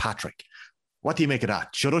good work. Patrick, what do you make of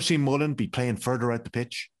that? Should Oisín Mullin be playing further out the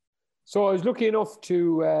pitch? So I was lucky enough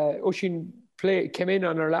to Oisín came in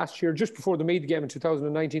on our last year, just before the Meath game in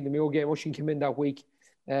 2019, the Mayo game. Oisín came in that week.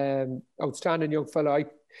 Outstanding young fella.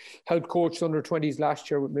 helped coach under 20s last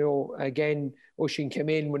year with Mayo. Again, Oisín came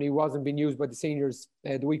in when he wasn't being used by the seniors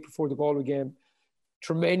the week before the Galway game.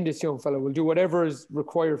 Tremendous young fellow, will do whatever is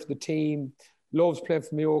required for the team, loves playing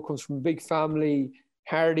for Mayo, comes from a big family,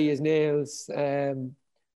 hardy as nails. But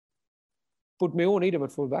Mayo need him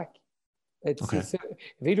at full back. If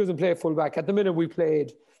he doesn't play full back, at the minute we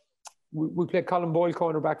played Colin Boyle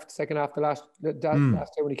cornerback for the second half last day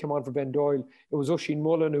when he came on for Ben Doyle. It was Oisín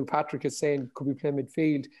Mullen, who Patrick is saying could be playing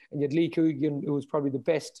midfield, and you had Lee Coogan, who was probably the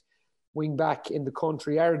best wing back in the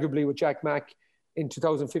country, arguably with Jack Mack in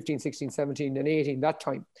 2015, 16, 17 and 18 that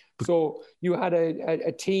time. So you had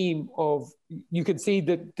a team of, you can see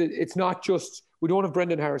that it's not just, we don't have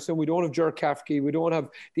Brendan Harrison, we don't have Jerk Kafke, we don't have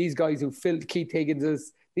these guys who filled Keith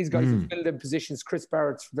Higgins's, these guys who filled in positions, Chris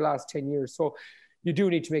Barrett's for the last 10 years. So you do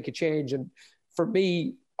need to make a change. And for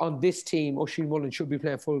me, on this team, Oisín Mullen should be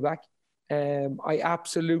playing full back. I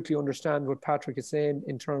absolutely understand what Patrick is saying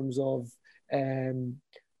in terms of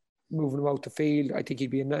moving him out the field. I think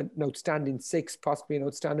he'd be an outstanding 6, possibly an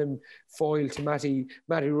outstanding foil to Matty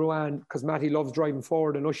Ruan, because Matty loves driving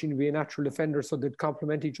forward and Oisín would be a natural defender, so they'd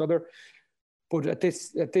complement each other. But at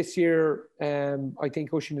this year, I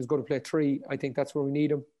think Oisín is going to play 3. I think that's where we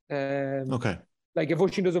need him. Okay. Like if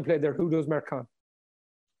Oisín doesn't play there, who does Mark Conn?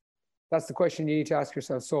 That's the question you need to ask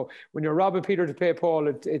yourself. So when you're robbing Peter to pay Paul,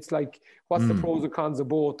 it's like, what's the pros and cons of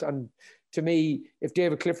both? And to me, if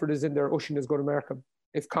David Clifford is in there, Oisín is going to mark him.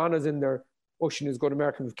 If Conn is in there, Oisín is going to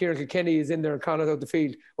mark him. If Ciaran Kilkenny is in there and Conn is out the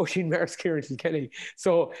field, Oisín marks Ciaran Kilkenny.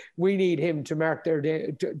 So we need him to mark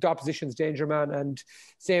the opposition's danger man. And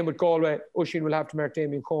same with Galway, Oisín will have to mark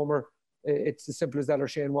Damien Comer. It's as simple as that, or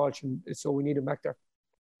Shane Walsh. And so we need him back there.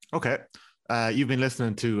 Okay. You've been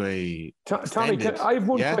listening to a Tommy, I have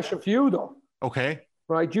one question for you though. Okay.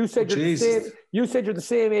 Right. You said you're the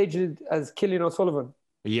same age as Cillian O'Sullivan.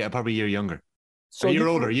 Yeah, probably a year younger. So you're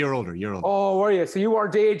older. Oh, were you? So you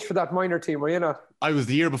weren't the age for that minor team, were you not? I was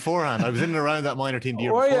the year beforehand. I was in and around that minor team the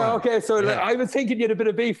year beforehand. Yeah, okay. So I was thinking you had a bit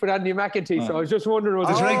of beef with Andy McEntee, so I was just wondering. No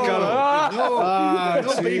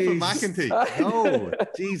beef with McEntee. No,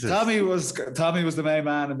 Jesus. Tommy was the main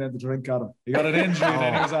man, and then the drink got him. He got an injury, and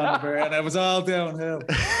then he was on the beer, and it was all downhill.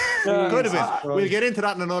 Could have been. We'll get into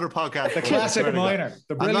that in another podcast. The classic minor,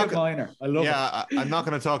 the brilliant minor. I love it. Yeah, I'm not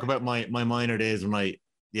going to talk about my minor days when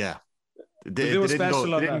They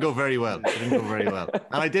didn't go very well. And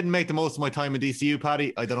I didn't make the most of my time in DCU,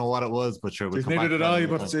 Paddy. I don't know what it was, but sure. Neither did I,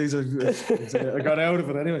 but I got out of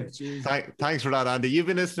it anyway. Thanks for that, Andy. You've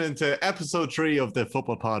been listening to episode 3 of the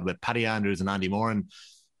Football Pod with Paddy Andrews and Andy Moran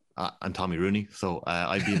and Tommy Rooney. So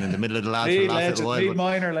I've been in the middle of the lads for the last little while. Mead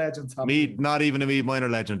minor legend, Tommy. Not even a Mead minor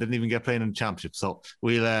legend. Didn't even get playing in the championship. So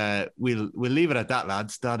we'll leave it at that,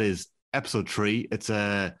 lads. That is episode 3.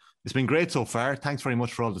 It's been great so far. Thanks very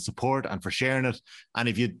much for all the support and for sharing it. And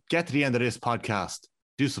if you get to the end of this podcast,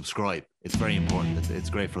 do subscribe. It's very important.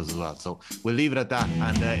 It's great for us as well. So we'll leave it at that.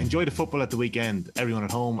 And enjoy the football at the weekend, everyone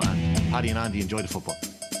at home. And Paddy and Andy, enjoy the football.